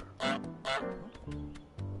hour.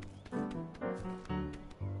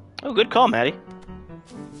 Oh, good call, Maddie.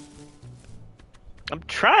 I'm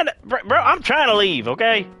trying to... Bro, I'm trying to leave,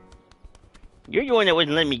 okay? You're the one that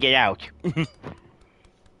wouldn't let me get out.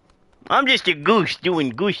 I'm just a goose doing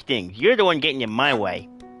goose things. You're the one getting in my way.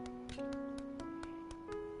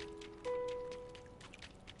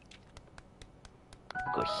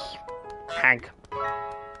 Goose. Hank.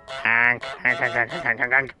 Hank. Hank, Hank, Hank, Hank,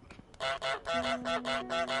 Hank, Hank.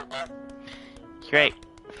 That's right.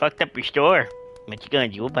 Fucked up your store. What you gonna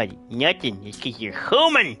do about it? Nothing. It's 'cause you're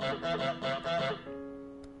human.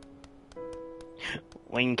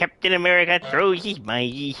 When Captain America throws his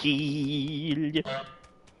mighty shield,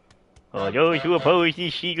 all those who oppose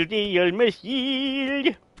his shield, they all must yield.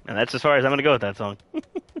 And that's as far as I'm gonna go with that song.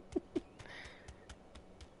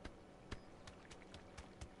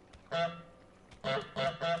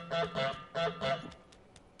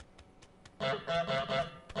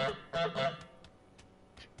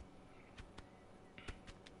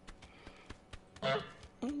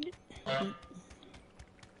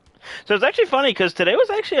 So it's actually funny because today was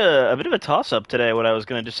actually a bit of a toss-up today. What I was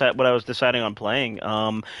gonna decide, what I was deciding on playing.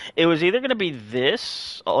 It was either gonna be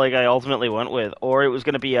this, like I ultimately went with, or it was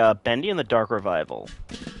gonna be Bendy and the Dark Revival.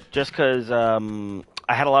 Just because I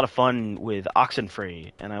had a lot of fun with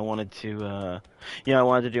Oxenfree, and I wanted to, I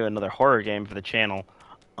wanted to do another horror game for the channel.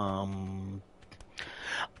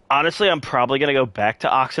 Honestly, I'm probably gonna go back to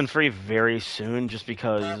Oxenfree very soon, just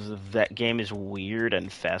because that game is weird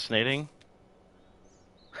and fascinating.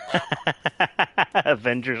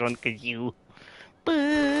 Avengers on Kazoo.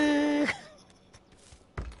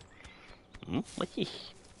 What's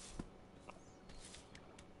this?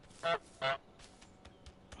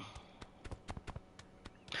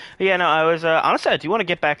 Yeah, no, I was honestly I do want to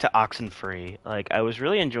get back to Oxenfree. Like I was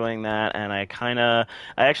really enjoying that, and I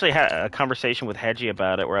actually had a conversation with Hedgie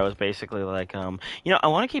about it, where I was basically like, I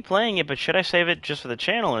want to keep playing it, but should I save it just for the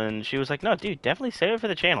channel? And she was like, no, dude, definitely save it for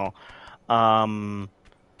the channel.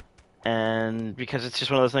 And because it's just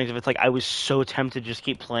one of those things, if it's like I was so tempted to just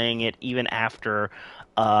keep playing it even after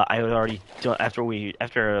I had already done after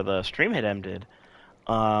the stream had ended.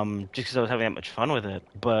 Just because I was having that much fun with it.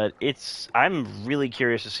 But I'm really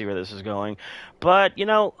curious to see where this is going. But,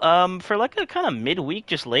 for like a kind of midweek,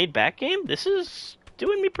 just laid back game, this is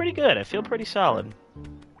doing me pretty good. I feel pretty solid.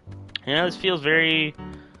 This feels very...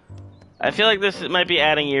 I feel like this might be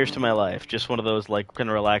adding years to my life. Just one of those, like, kind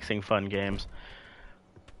of relaxing, fun games.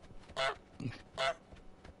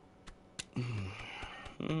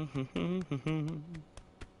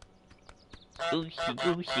 Goosey,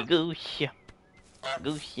 goosey, goosey.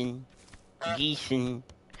 Goosing, geesing,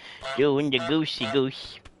 doing the goosey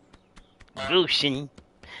goose. Goosing,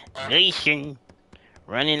 geesing,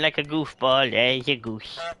 running like a goofball as a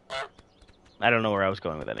goose. I don't know where I was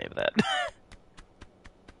going with any of that.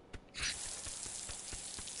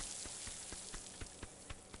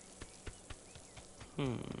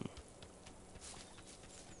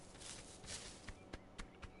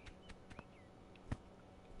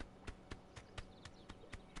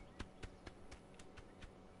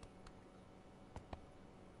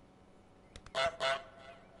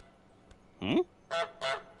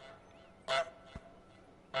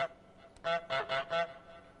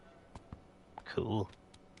 Cool.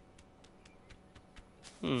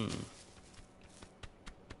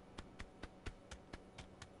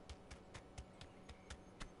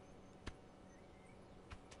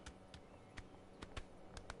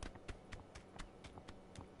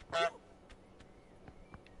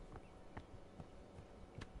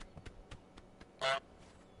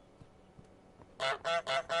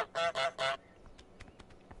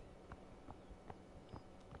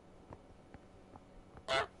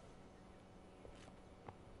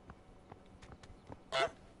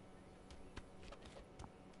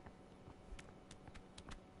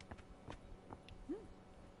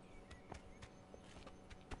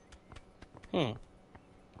 Hmm.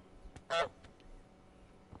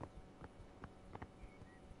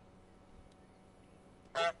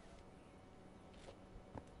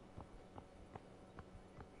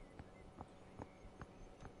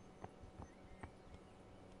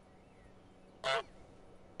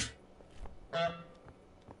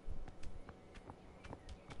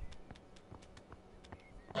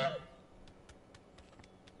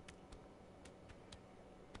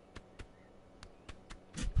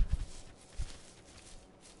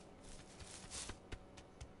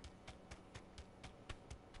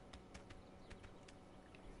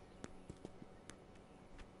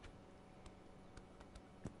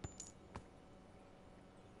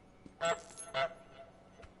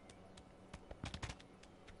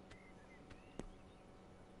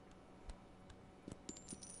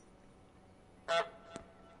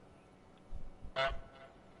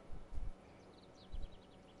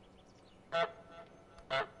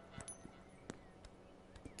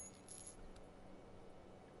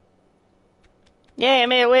 Yay, I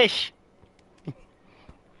made a wish.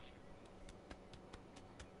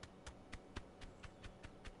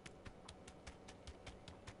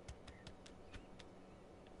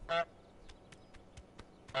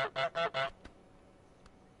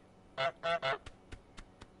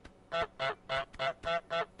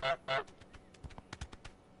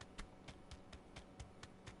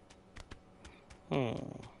 Hmm.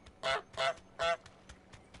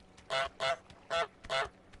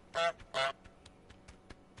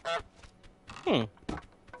 Hmm.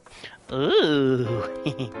 Ooh.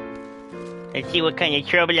 Let's see what kind of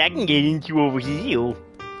trouble I can get into over here.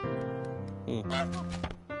 Hmm.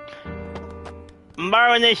 I'm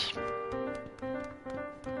borrowing this.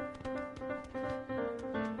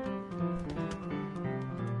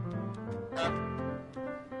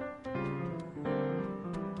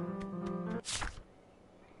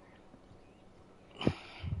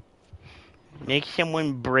 Make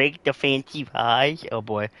someone break the fancy vase. Oh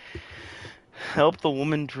boy. Help the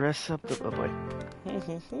woman dress up the. Oh boy.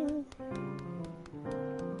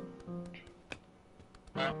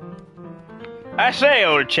 I say,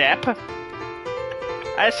 old chap.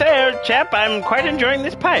 I'm quite enjoying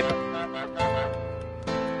this pipe.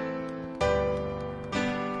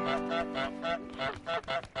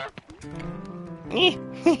 Hmm.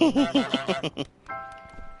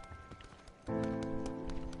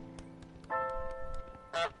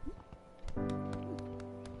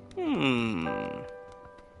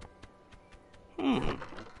 Hmm.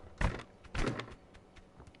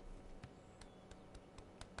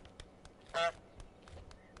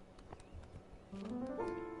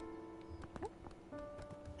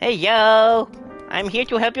 Hey, yo. I'm here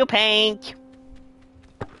to help you paint.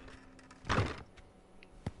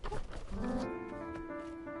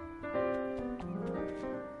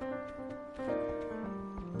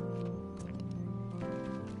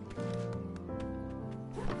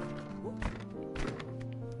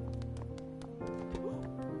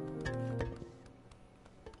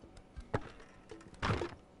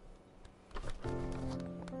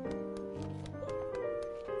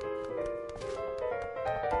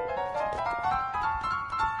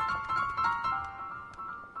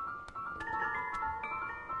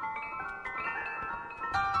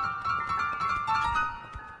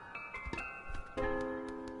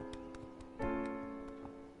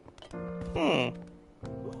 Hmm.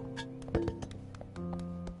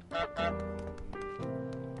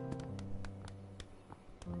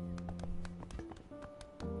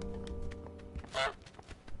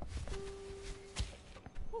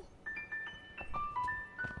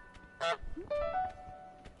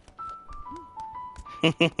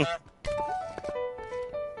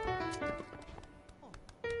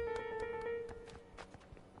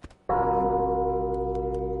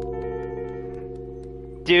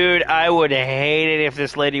 Dude, I would hate it if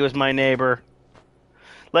this lady was my neighbor.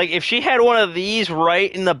 Like, if she had one of these right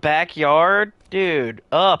in the backyard, dude,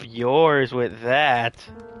 up yours with that.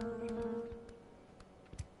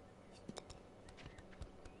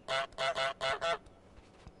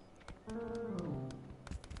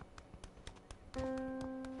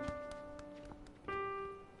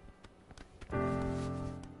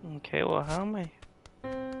 Okay, well, how am I?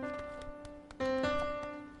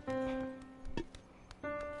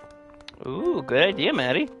 Ooh, good idea,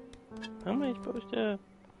 Maddie. How am I supposed to...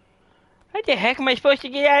 How the heck am I supposed to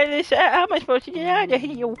get out of this? How am I supposed to get out of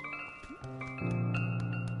here?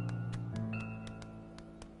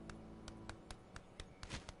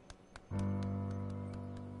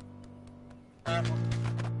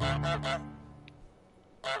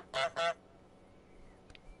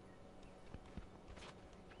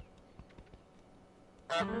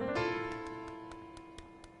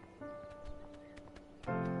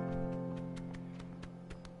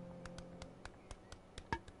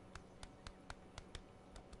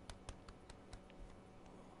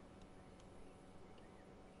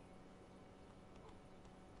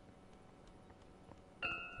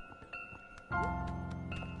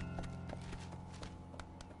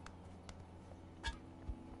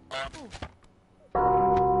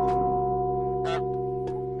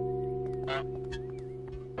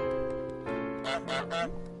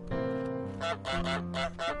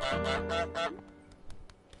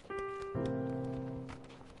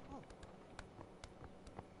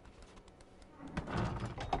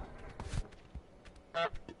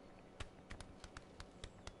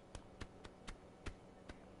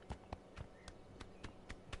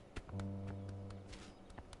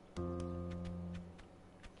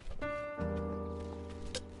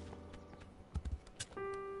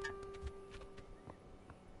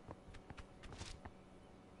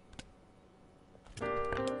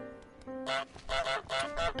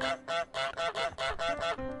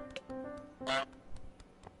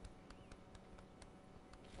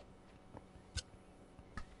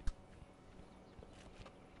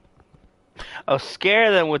 Oh,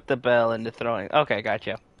 scare them with the bell into throwing. Okay,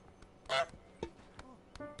 gotcha.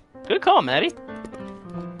 Good call, Maddie.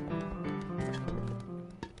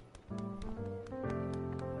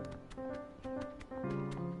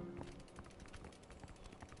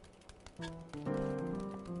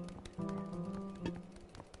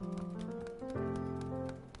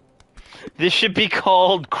 This should be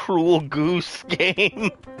called Cruel Goose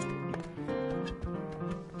Game.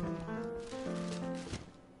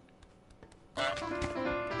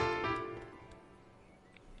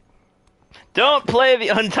 Don't play the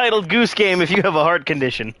Untitled Goose Game if you have a heart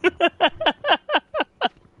condition.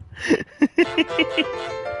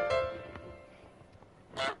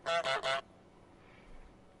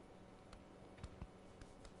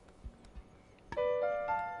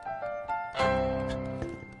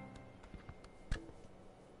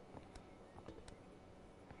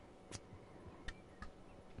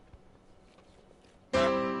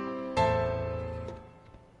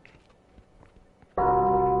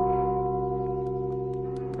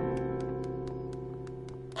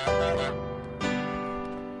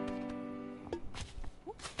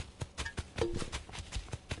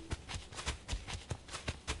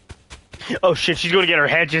 Oh shit, she's gonna get her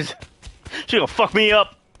hedges. She's gonna fuck me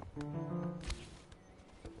up.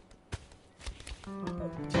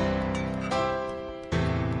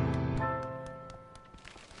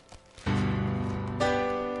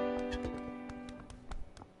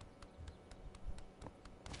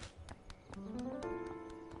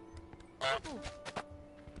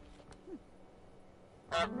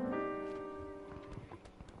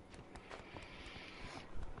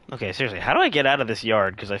 Okay, seriously, how do I get out of this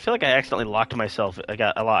yard? Because I feel like I accidentally locked myself.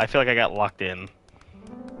 I feel like I got locked in.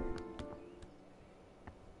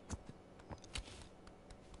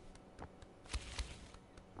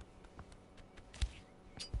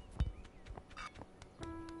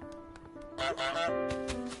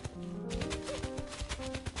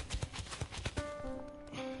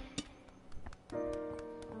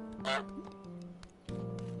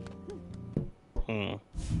 Hmm.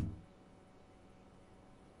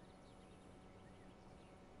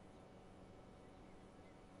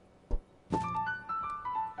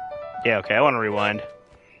 Yeah, okay, I want to rewind.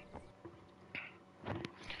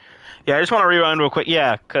 Yeah, I just want to rewind real quick.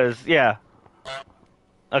 Yeah, because, yeah.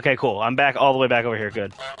 Okay, cool. I'm back all the way back over here.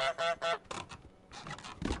 Good.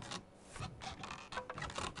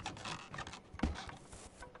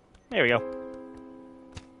 There we go.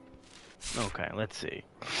 Okay, let's see.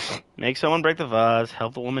 Make someone break the vase.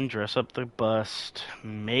 Help the woman dress up the bust.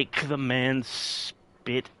 Make the man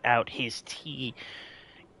spit out his tea.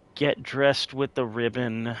 Get dressed with the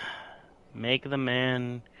ribbon. Make the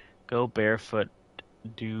man go barefoot.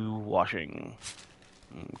 Do washing.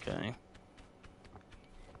 Okay.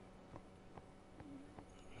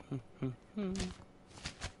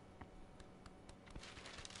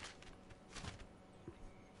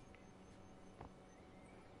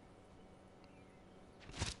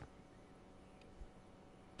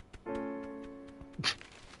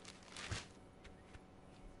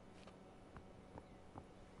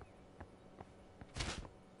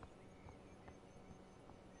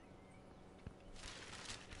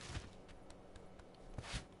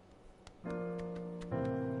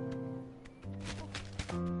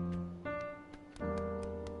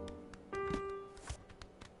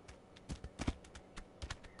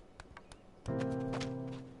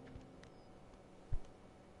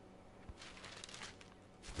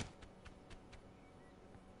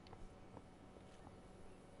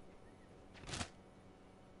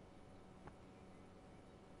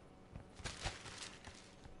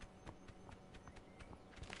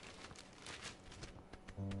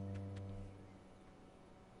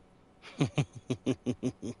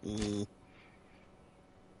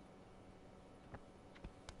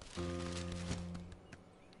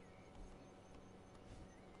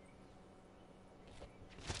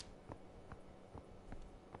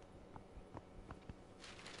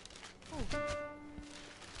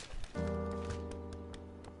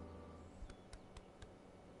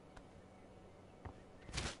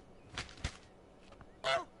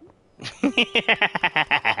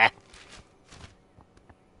 Hey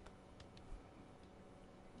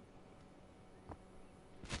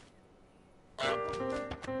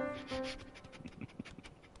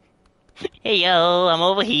yo, I'm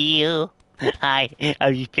over here. Hi, I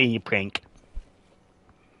was just playing a prank.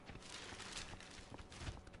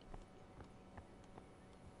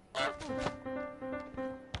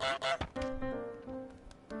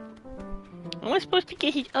 Am I supposed to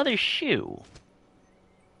get his other shoe?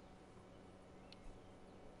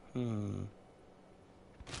 Hmm.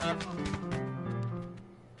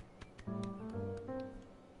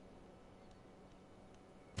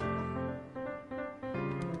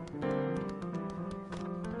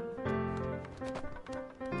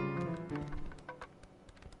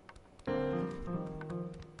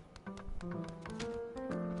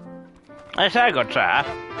 I said I go try.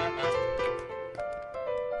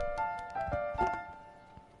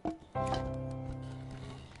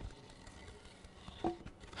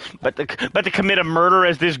 But to commit a murder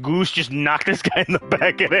as this goose just knocked this guy in the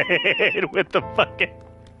back of the head with the fucking.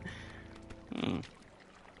 Hmm.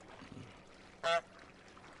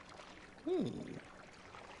 Hmm.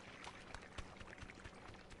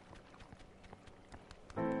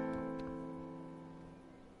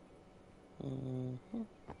 Mhm.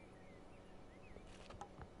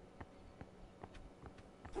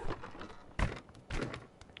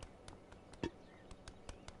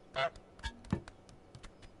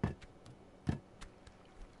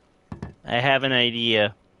 I have an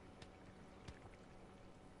idea.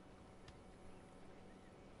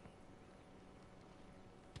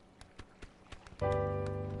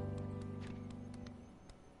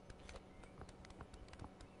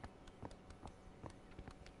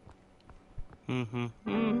 Mm-hmm.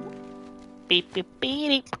 Beep beep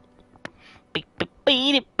beep beep beep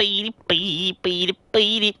beep beep beep beep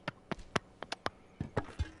beep.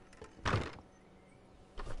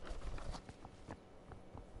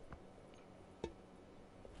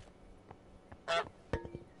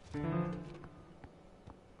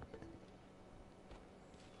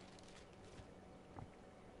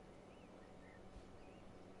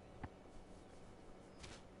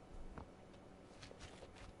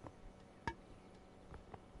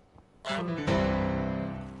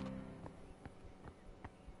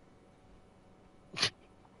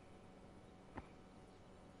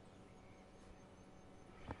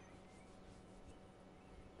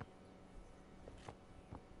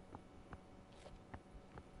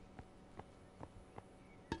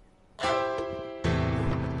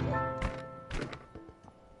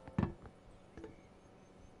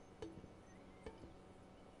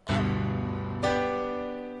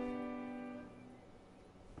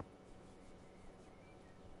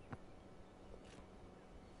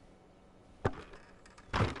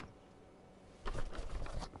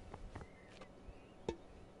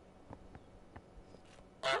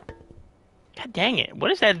 God dang it!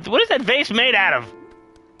 What is that? What is that vase made out of?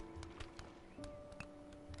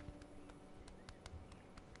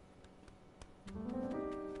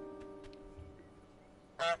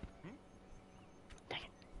 Dang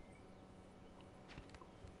it.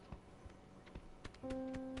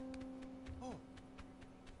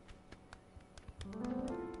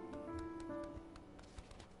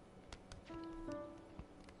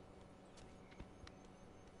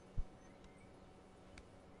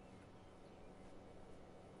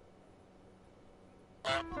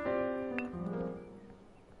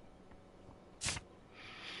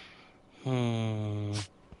 Hmm.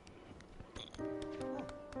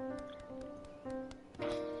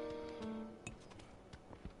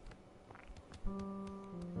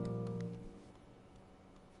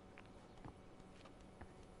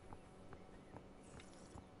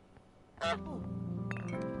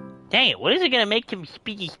 Dang it! What is it gonna make him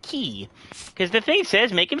speak his tea? Because the thing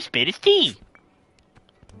says make him spit his tea.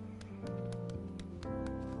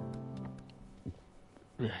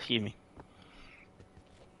 Excuse me.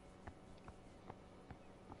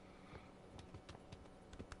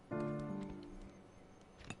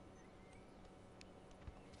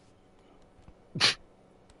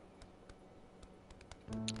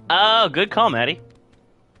 Oh, good call, Maddie.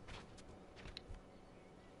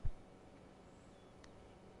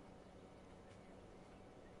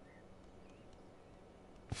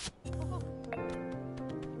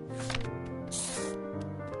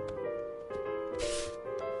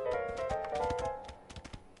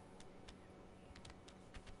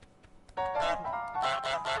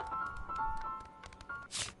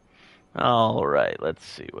 All right, let's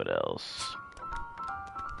see what else.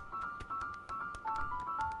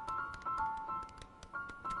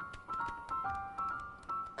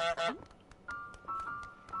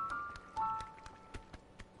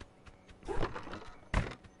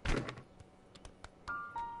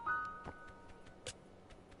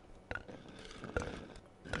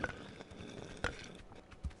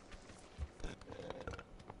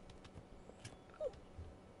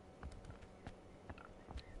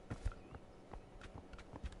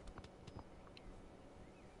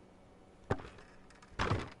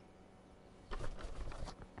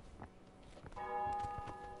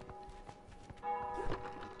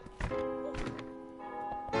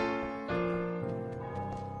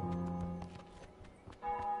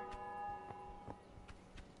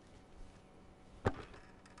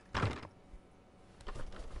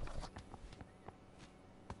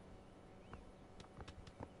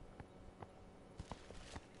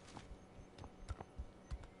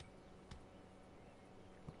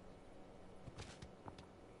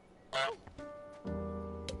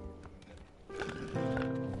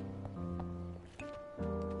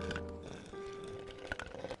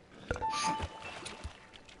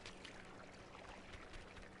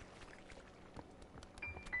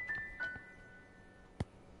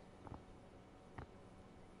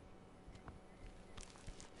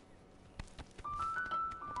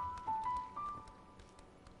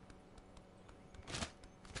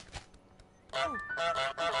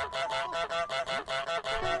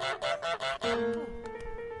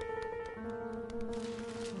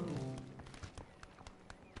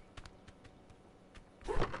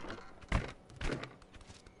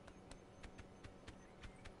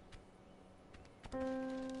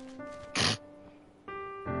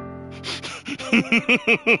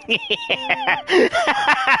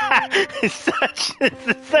 This is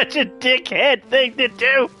such a dickhead thing to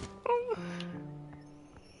do.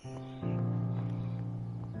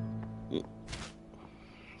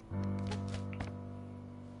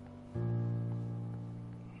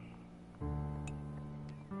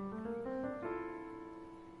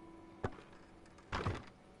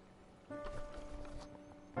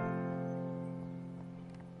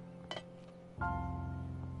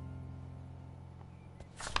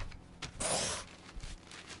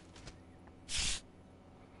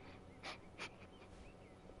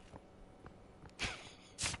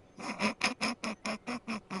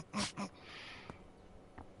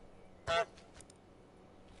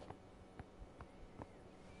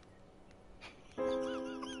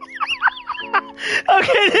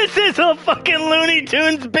 Okay, this is a fucking Looney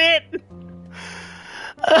Tunes bit.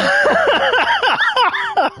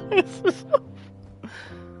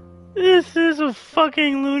 This is a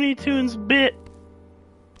fucking Looney Tunes bit.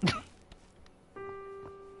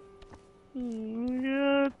 Oh my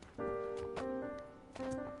god.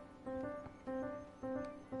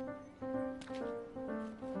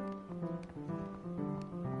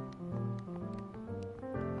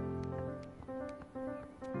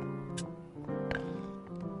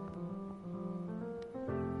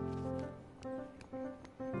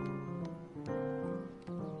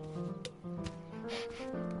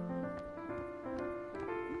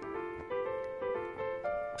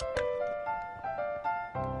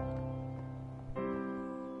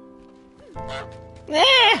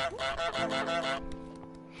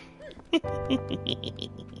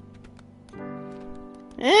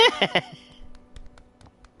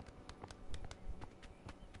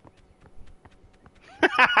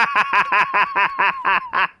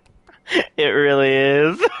 It really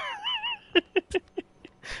is.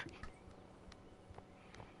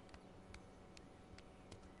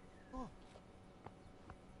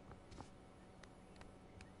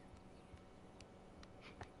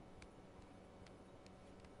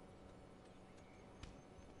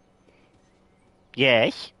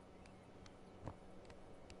 Yes.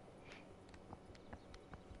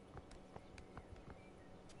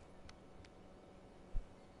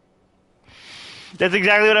 That's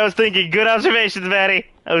exactly what I was thinking. Good observations, Maddie.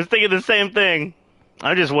 I was thinking the same thing.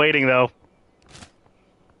 I'm just waiting, though.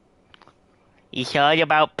 It's all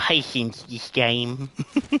about patience, this game.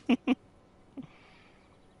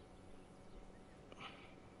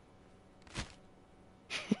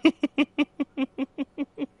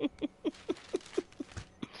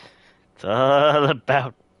 It's all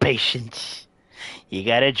about patience. You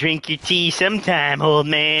gotta drink your tea sometime, old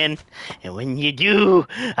man. And when you do,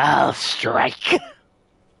 I'll strike.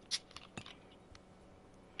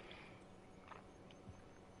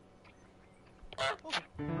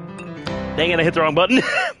 Dang it, I hit the wrong button.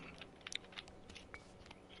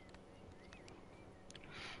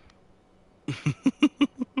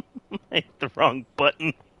 I hit the wrong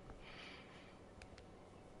button.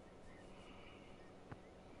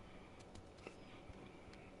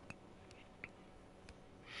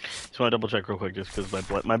 Just want to double check real quick, just because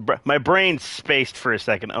my brain's spaced for a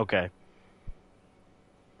second. Okay.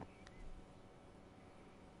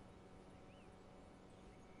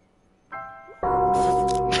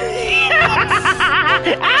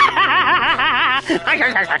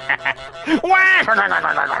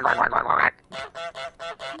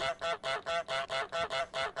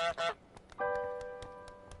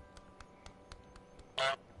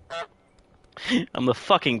 I'm the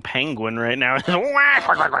fucking penguin right now.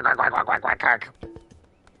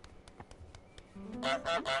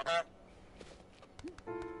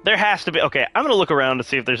 There has to be. Okay, I'm gonna look around to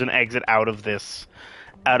see if there's an exit out of this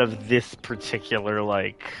particular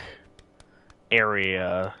like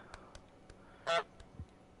area.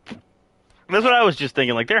 That's what I was just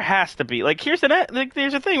thinking. Like, there has to be. Like, there's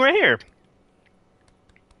a thing right here.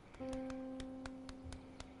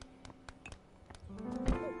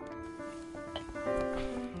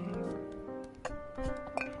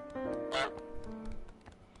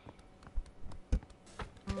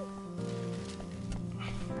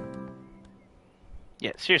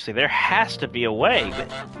 Yeah, seriously, there has to be a way.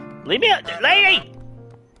 But leave me out, lady!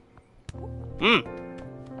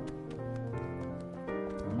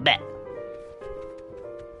 Bet.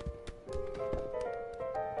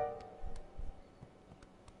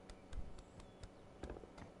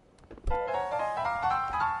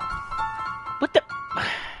 What the?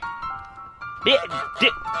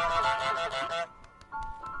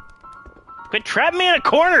 Quit trapping me in a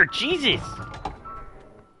corner, Jesus!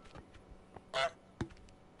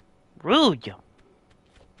 Rude.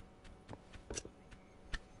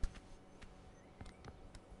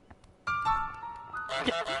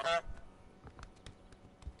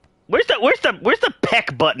 Where's the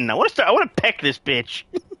peck button? I want to peck this bitch.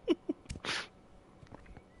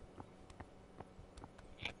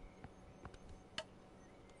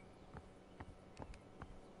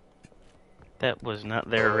 That was not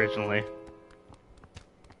there originally.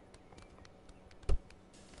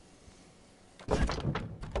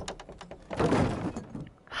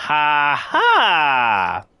 Ha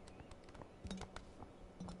ha!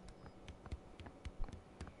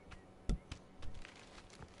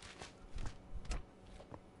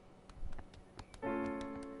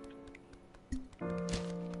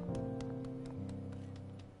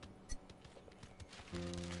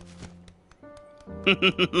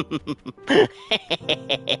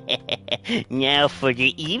 Now for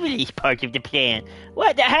the evilest part of the plan.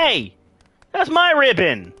 What the hey? That's my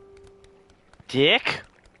ribbon! Dick.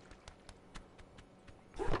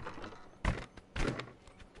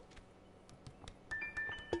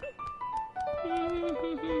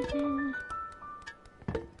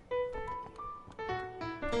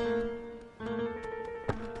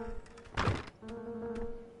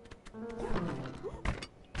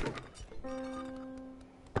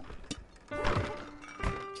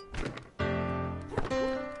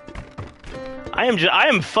 I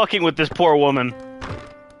am fucking with this poor woman.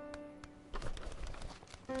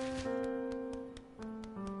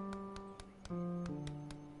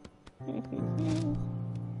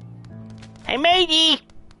 Hey, matey!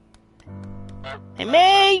 Hey,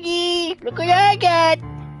 matey! Look what I got!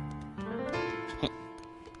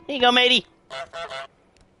 Here you go, matey.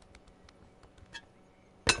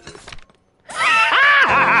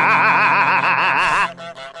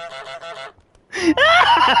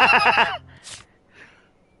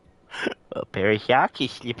 A pair of socks, a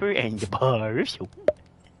slipper, and a bar of soap.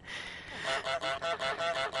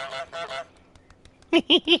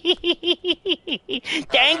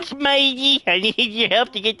 Thanks, matey. I need your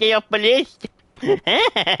help to get that off my list.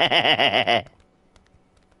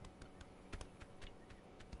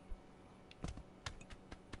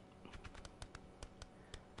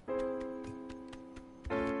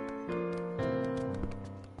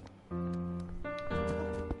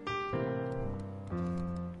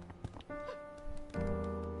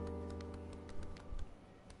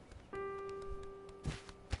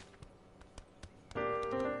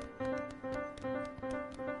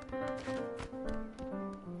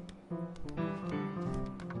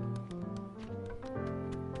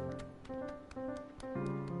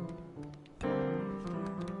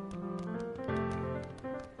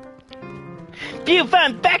 Few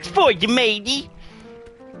fun facts for you, matey.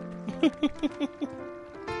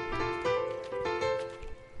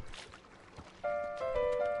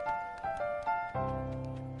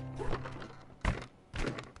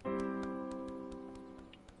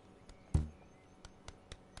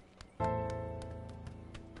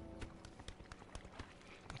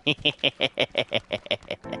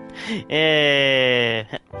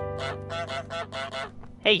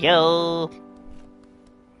 Hey yo.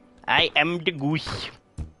 I am the goose.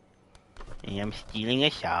 And I'm stealing a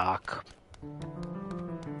sock.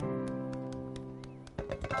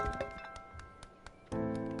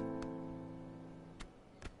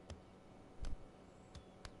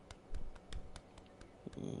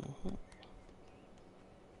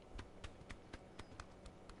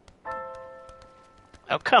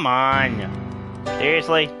 Oh, come on.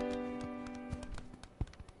 Seriously? Come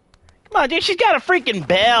on, dude, she's got a freaking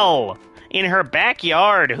bell in her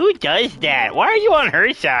backyard. Who does that? Why are you on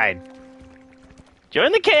her side?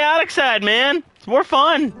 Join the chaotic side, man. It's more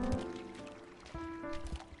fun.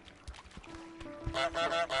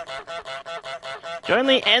 Join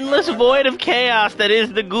the endless void of chaos that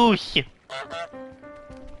is the goose.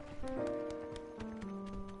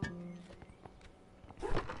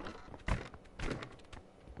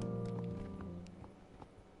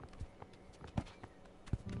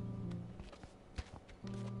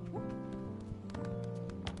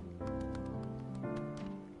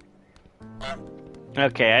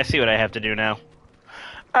 Okay, I see what I have to do now.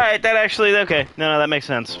 All right, that actually okay. No, that makes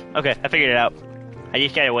sense. Okay, I figured it out. I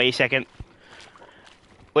just gotta wait a second.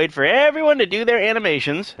 Wait for everyone to do their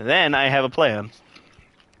animations, then I have a plan.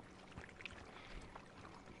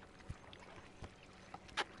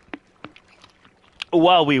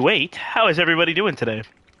 While we wait, how is everybody doing today?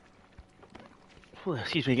 Ooh,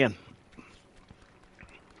 excuse me again.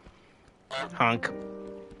 Honk.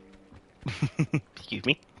 Excuse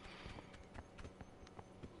me.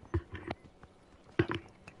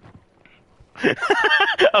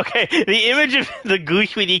 Okay, the image of the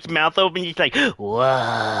goose with each mouth open, just like,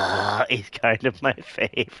 whoa, is kind of my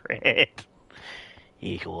favorite.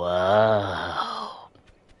 He's, whoa.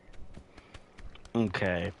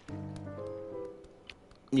 Okay.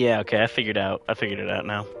 Yeah, okay, I figured it out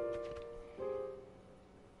now.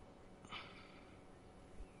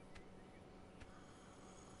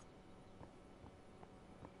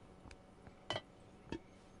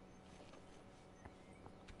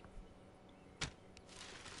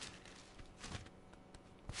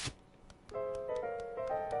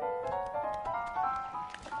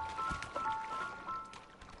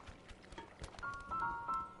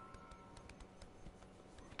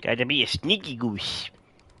 Gotta be a sneaky goose.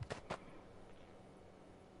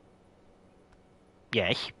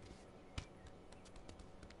 Yes.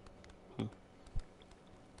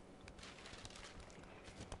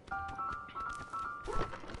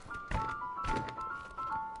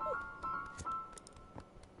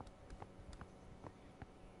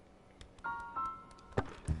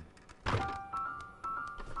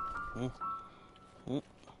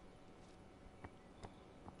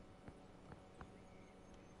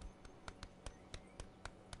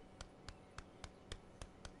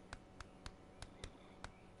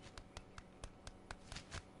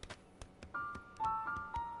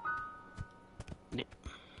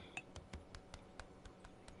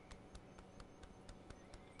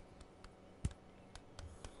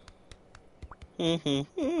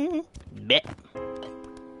 Bet.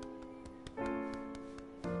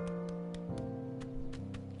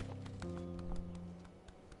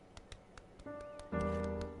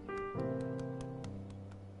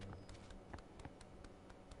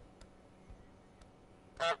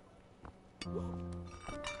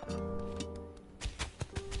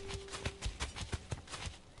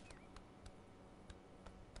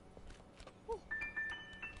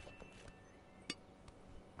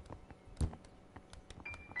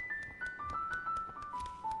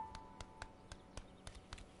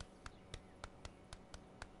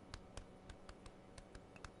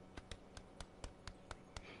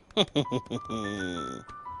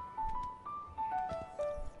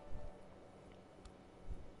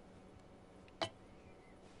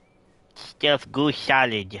 Stuffed goose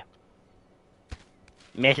salad.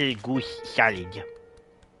 Metal goose salad.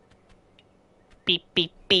 Beep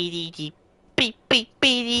beep beep beep beep beep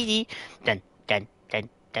beep. Dun dun dun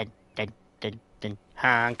dun dun dun dun.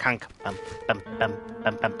 Honk honk. Bum bum bum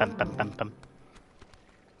bum bum bum bum bum bum.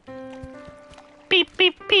 Beep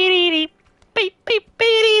beep beep beep beep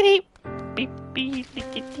beep beep beep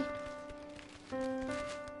beep.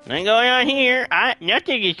 Nothing going on here.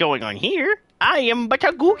 Nothing is going on here. I am but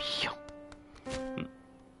a goose.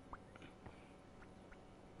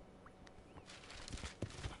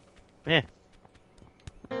 Yeah.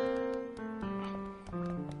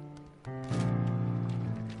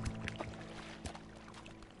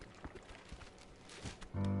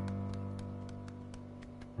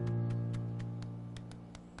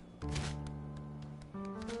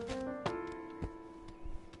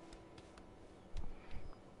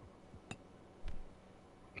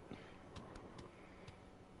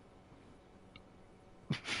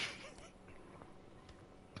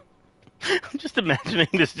 I'm just imagining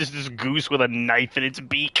this goose with a knife in its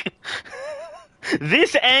beak.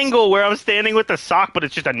 This angle where I'm standing with the sock, but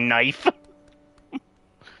it's just a knife.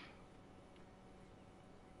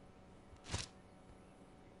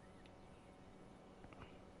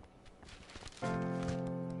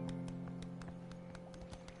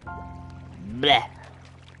 Bleh.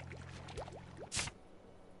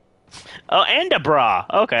 Oh, and a bra.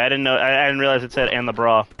 Okay, I didn't know. I didn't realize it said and the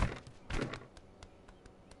bra.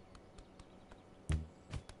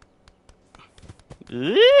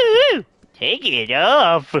 Ooh, take it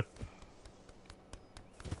off.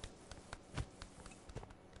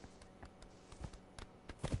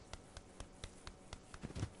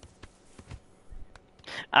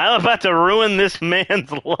 I'm about to ruin this man's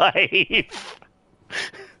life.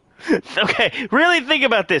 Okay, really think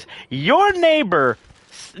about this. Your neighbor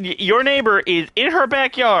Your neighbor is in her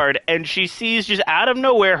backyard, and she sees just out of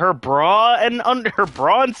nowhere her bra and her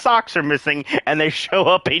bra and socks are missing, and they show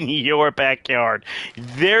up in your backyard.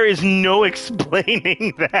 There is no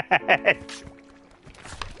explaining that.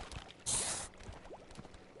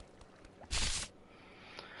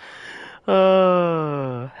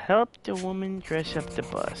 Help the woman dress up the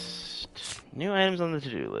bust. New items on the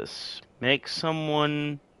to-do list. Make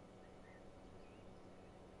someone.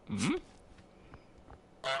 Hmm?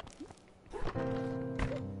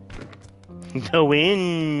 The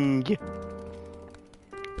wind.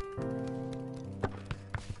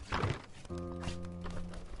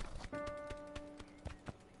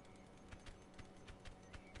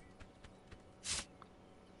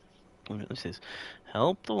 This is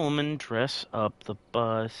help the woman dress up the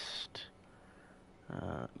bust.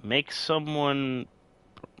 Make someone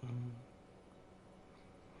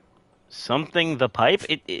something the pipe.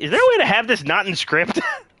 Is there a way to have this not in script?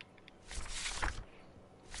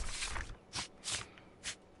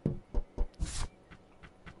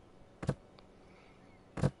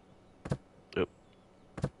 Oh.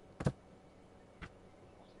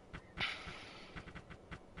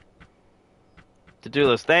 To-do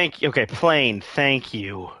list. Thank you. Okay, plain. Thank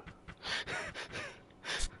you.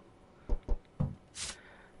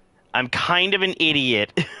 I'm kind of an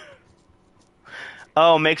idiot.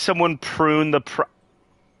 Oh, make someone prune the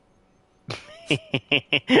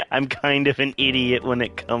I'm kind of an idiot when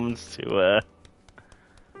it comes to,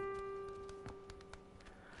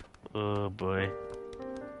 Oh, boy.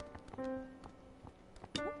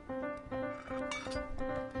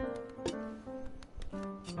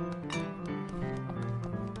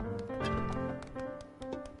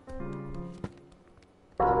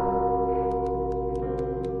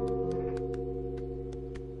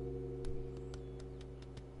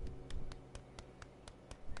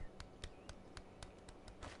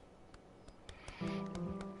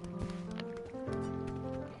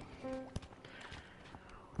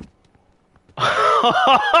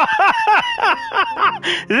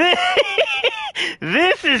 this,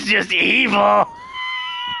 this is just evil.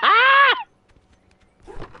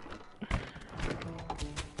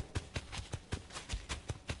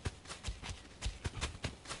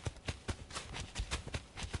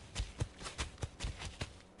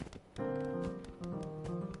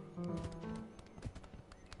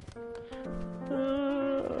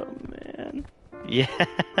 Oh, man. Yeah.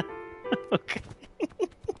 Okay.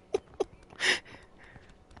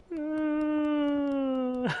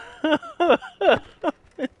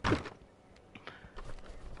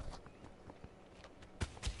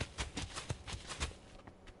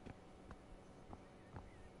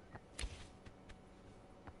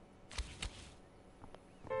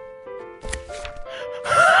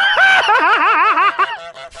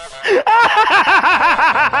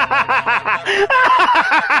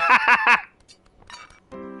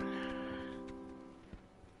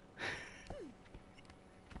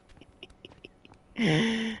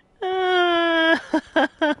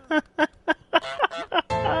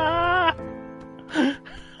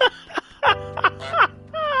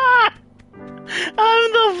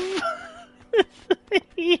 I'm the.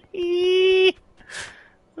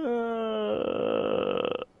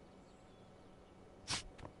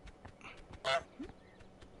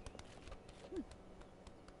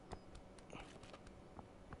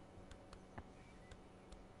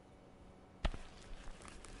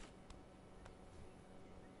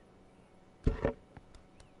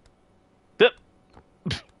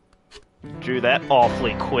 Drew that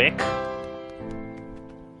awfully quick.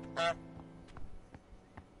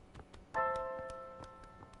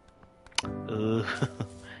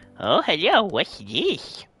 Oh, hello. What's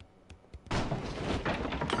this?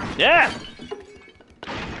 Yeah.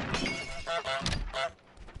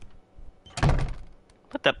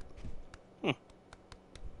 What the?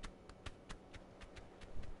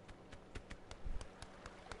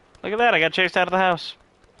 Look at that. I got chased out of the house.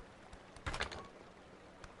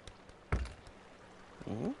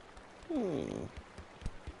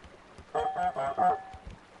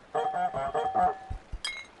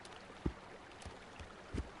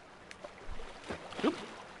 Oop.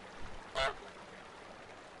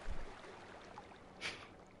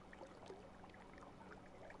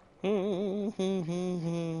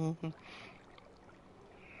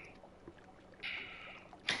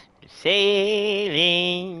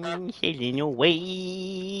 Sailing, sailing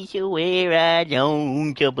away to where I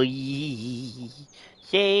long to be.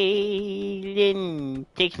 Sailing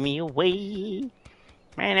takes me away.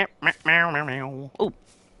 Oh.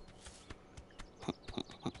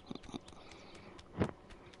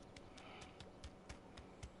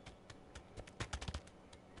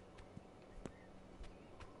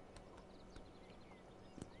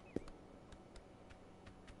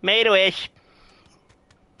 Made a wish.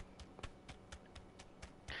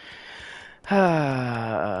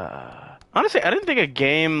 Honestly, I didn't think a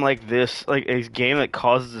game like this, like a game that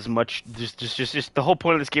causes as much, just the whole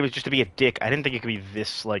point of this game is just to be a dick. I didn't think it could be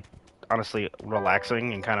this, like, honestly,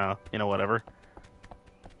 relaxing and kind of, whatever.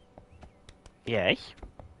 Yes.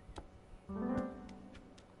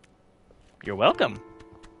 You're welcome.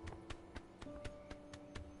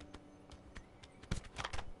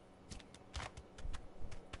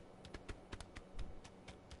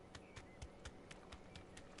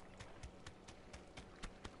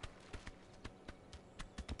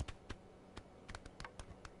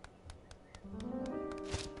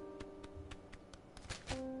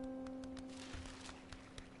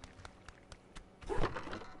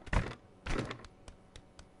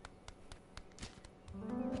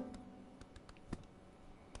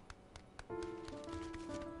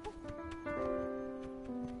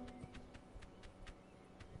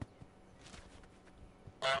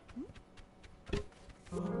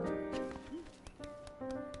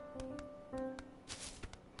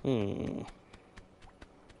 Hmm.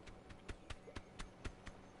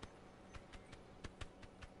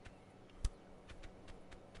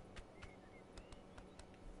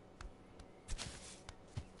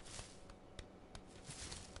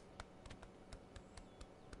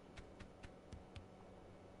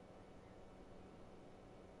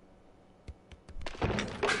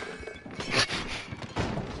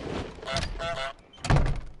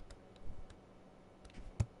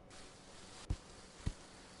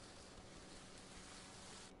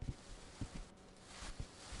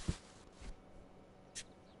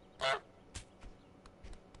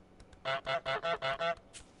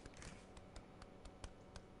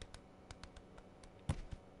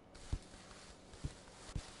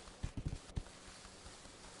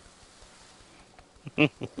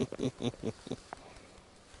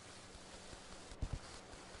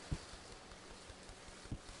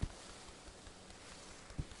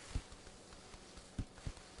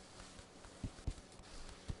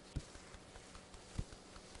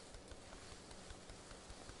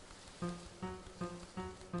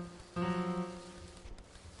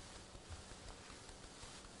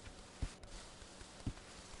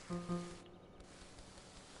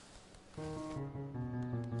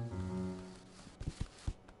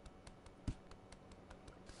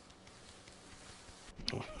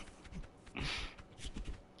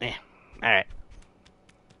 Yeah. All right.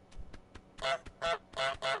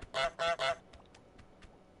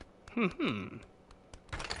 Hmm.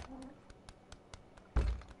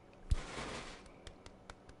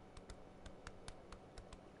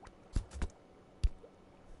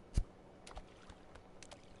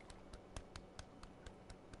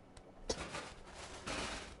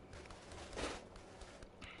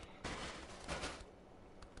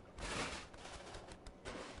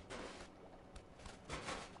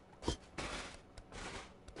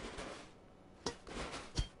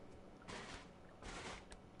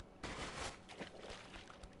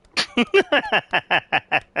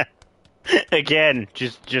 Again,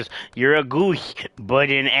 just you're a goose, but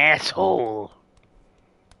an asshole.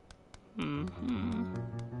 Hmm. Hmm.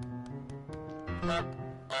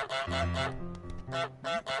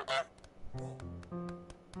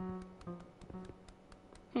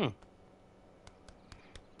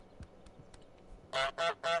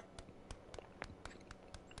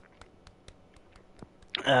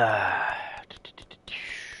 Uh,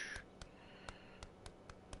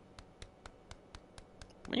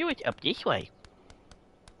 you went up this way.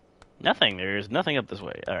 Nothing. There's nothing up this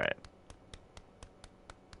way. All right.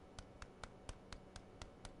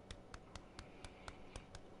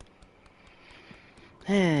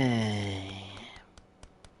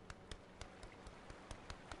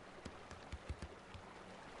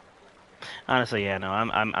 Honestly, yeah, no,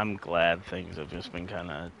 I'm glad things have just been kind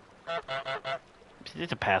of.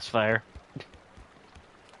 It's a pass fire.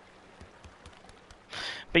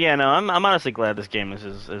 But yeah, no, I'm honestly glad this game is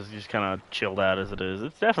just kind of chilled out as it is.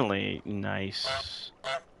 It's definitely nice.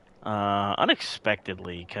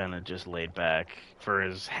 Unexpectedly kind of just laid back for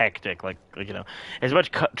as hectic, like as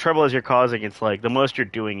much trouble as you're causing. It's like the most you're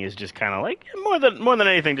doing is just kind of like more than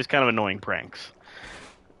anything, just kind of annoying pranks.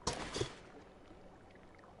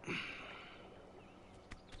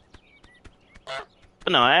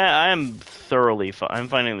 But no, I am thoroughly I'm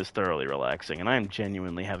finding this thoroughly relaxing, and I am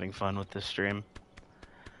genuinely having fun with this stream.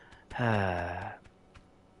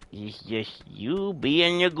 Yes, you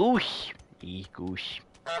being your goose. He's goose.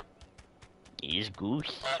 He's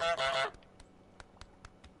goose.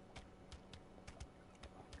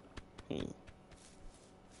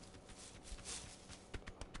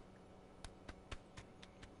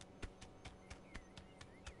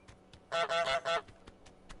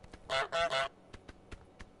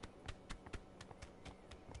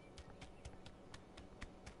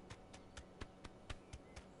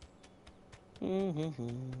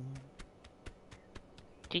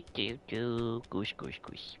 Goose, goose,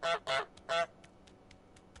 goose.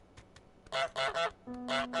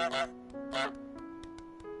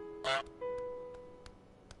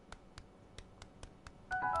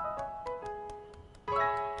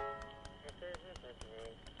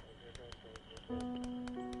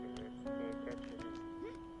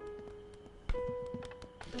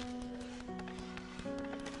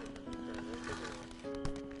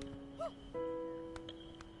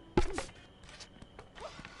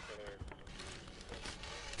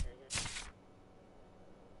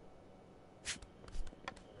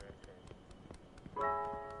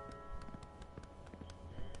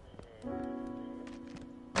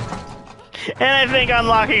 And I think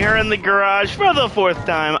unlocking her in the garage for the 4th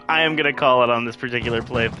time, I am going to call it on this particular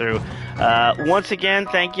playthrough. Once again,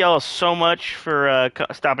 thank y'all so much for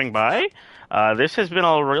stopping by. This has been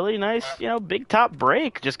a really nice, big top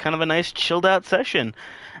break. Just kind of a nice chilled out session.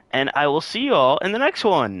 And I will see you all in the next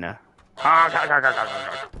one.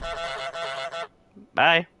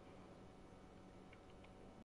 Bye.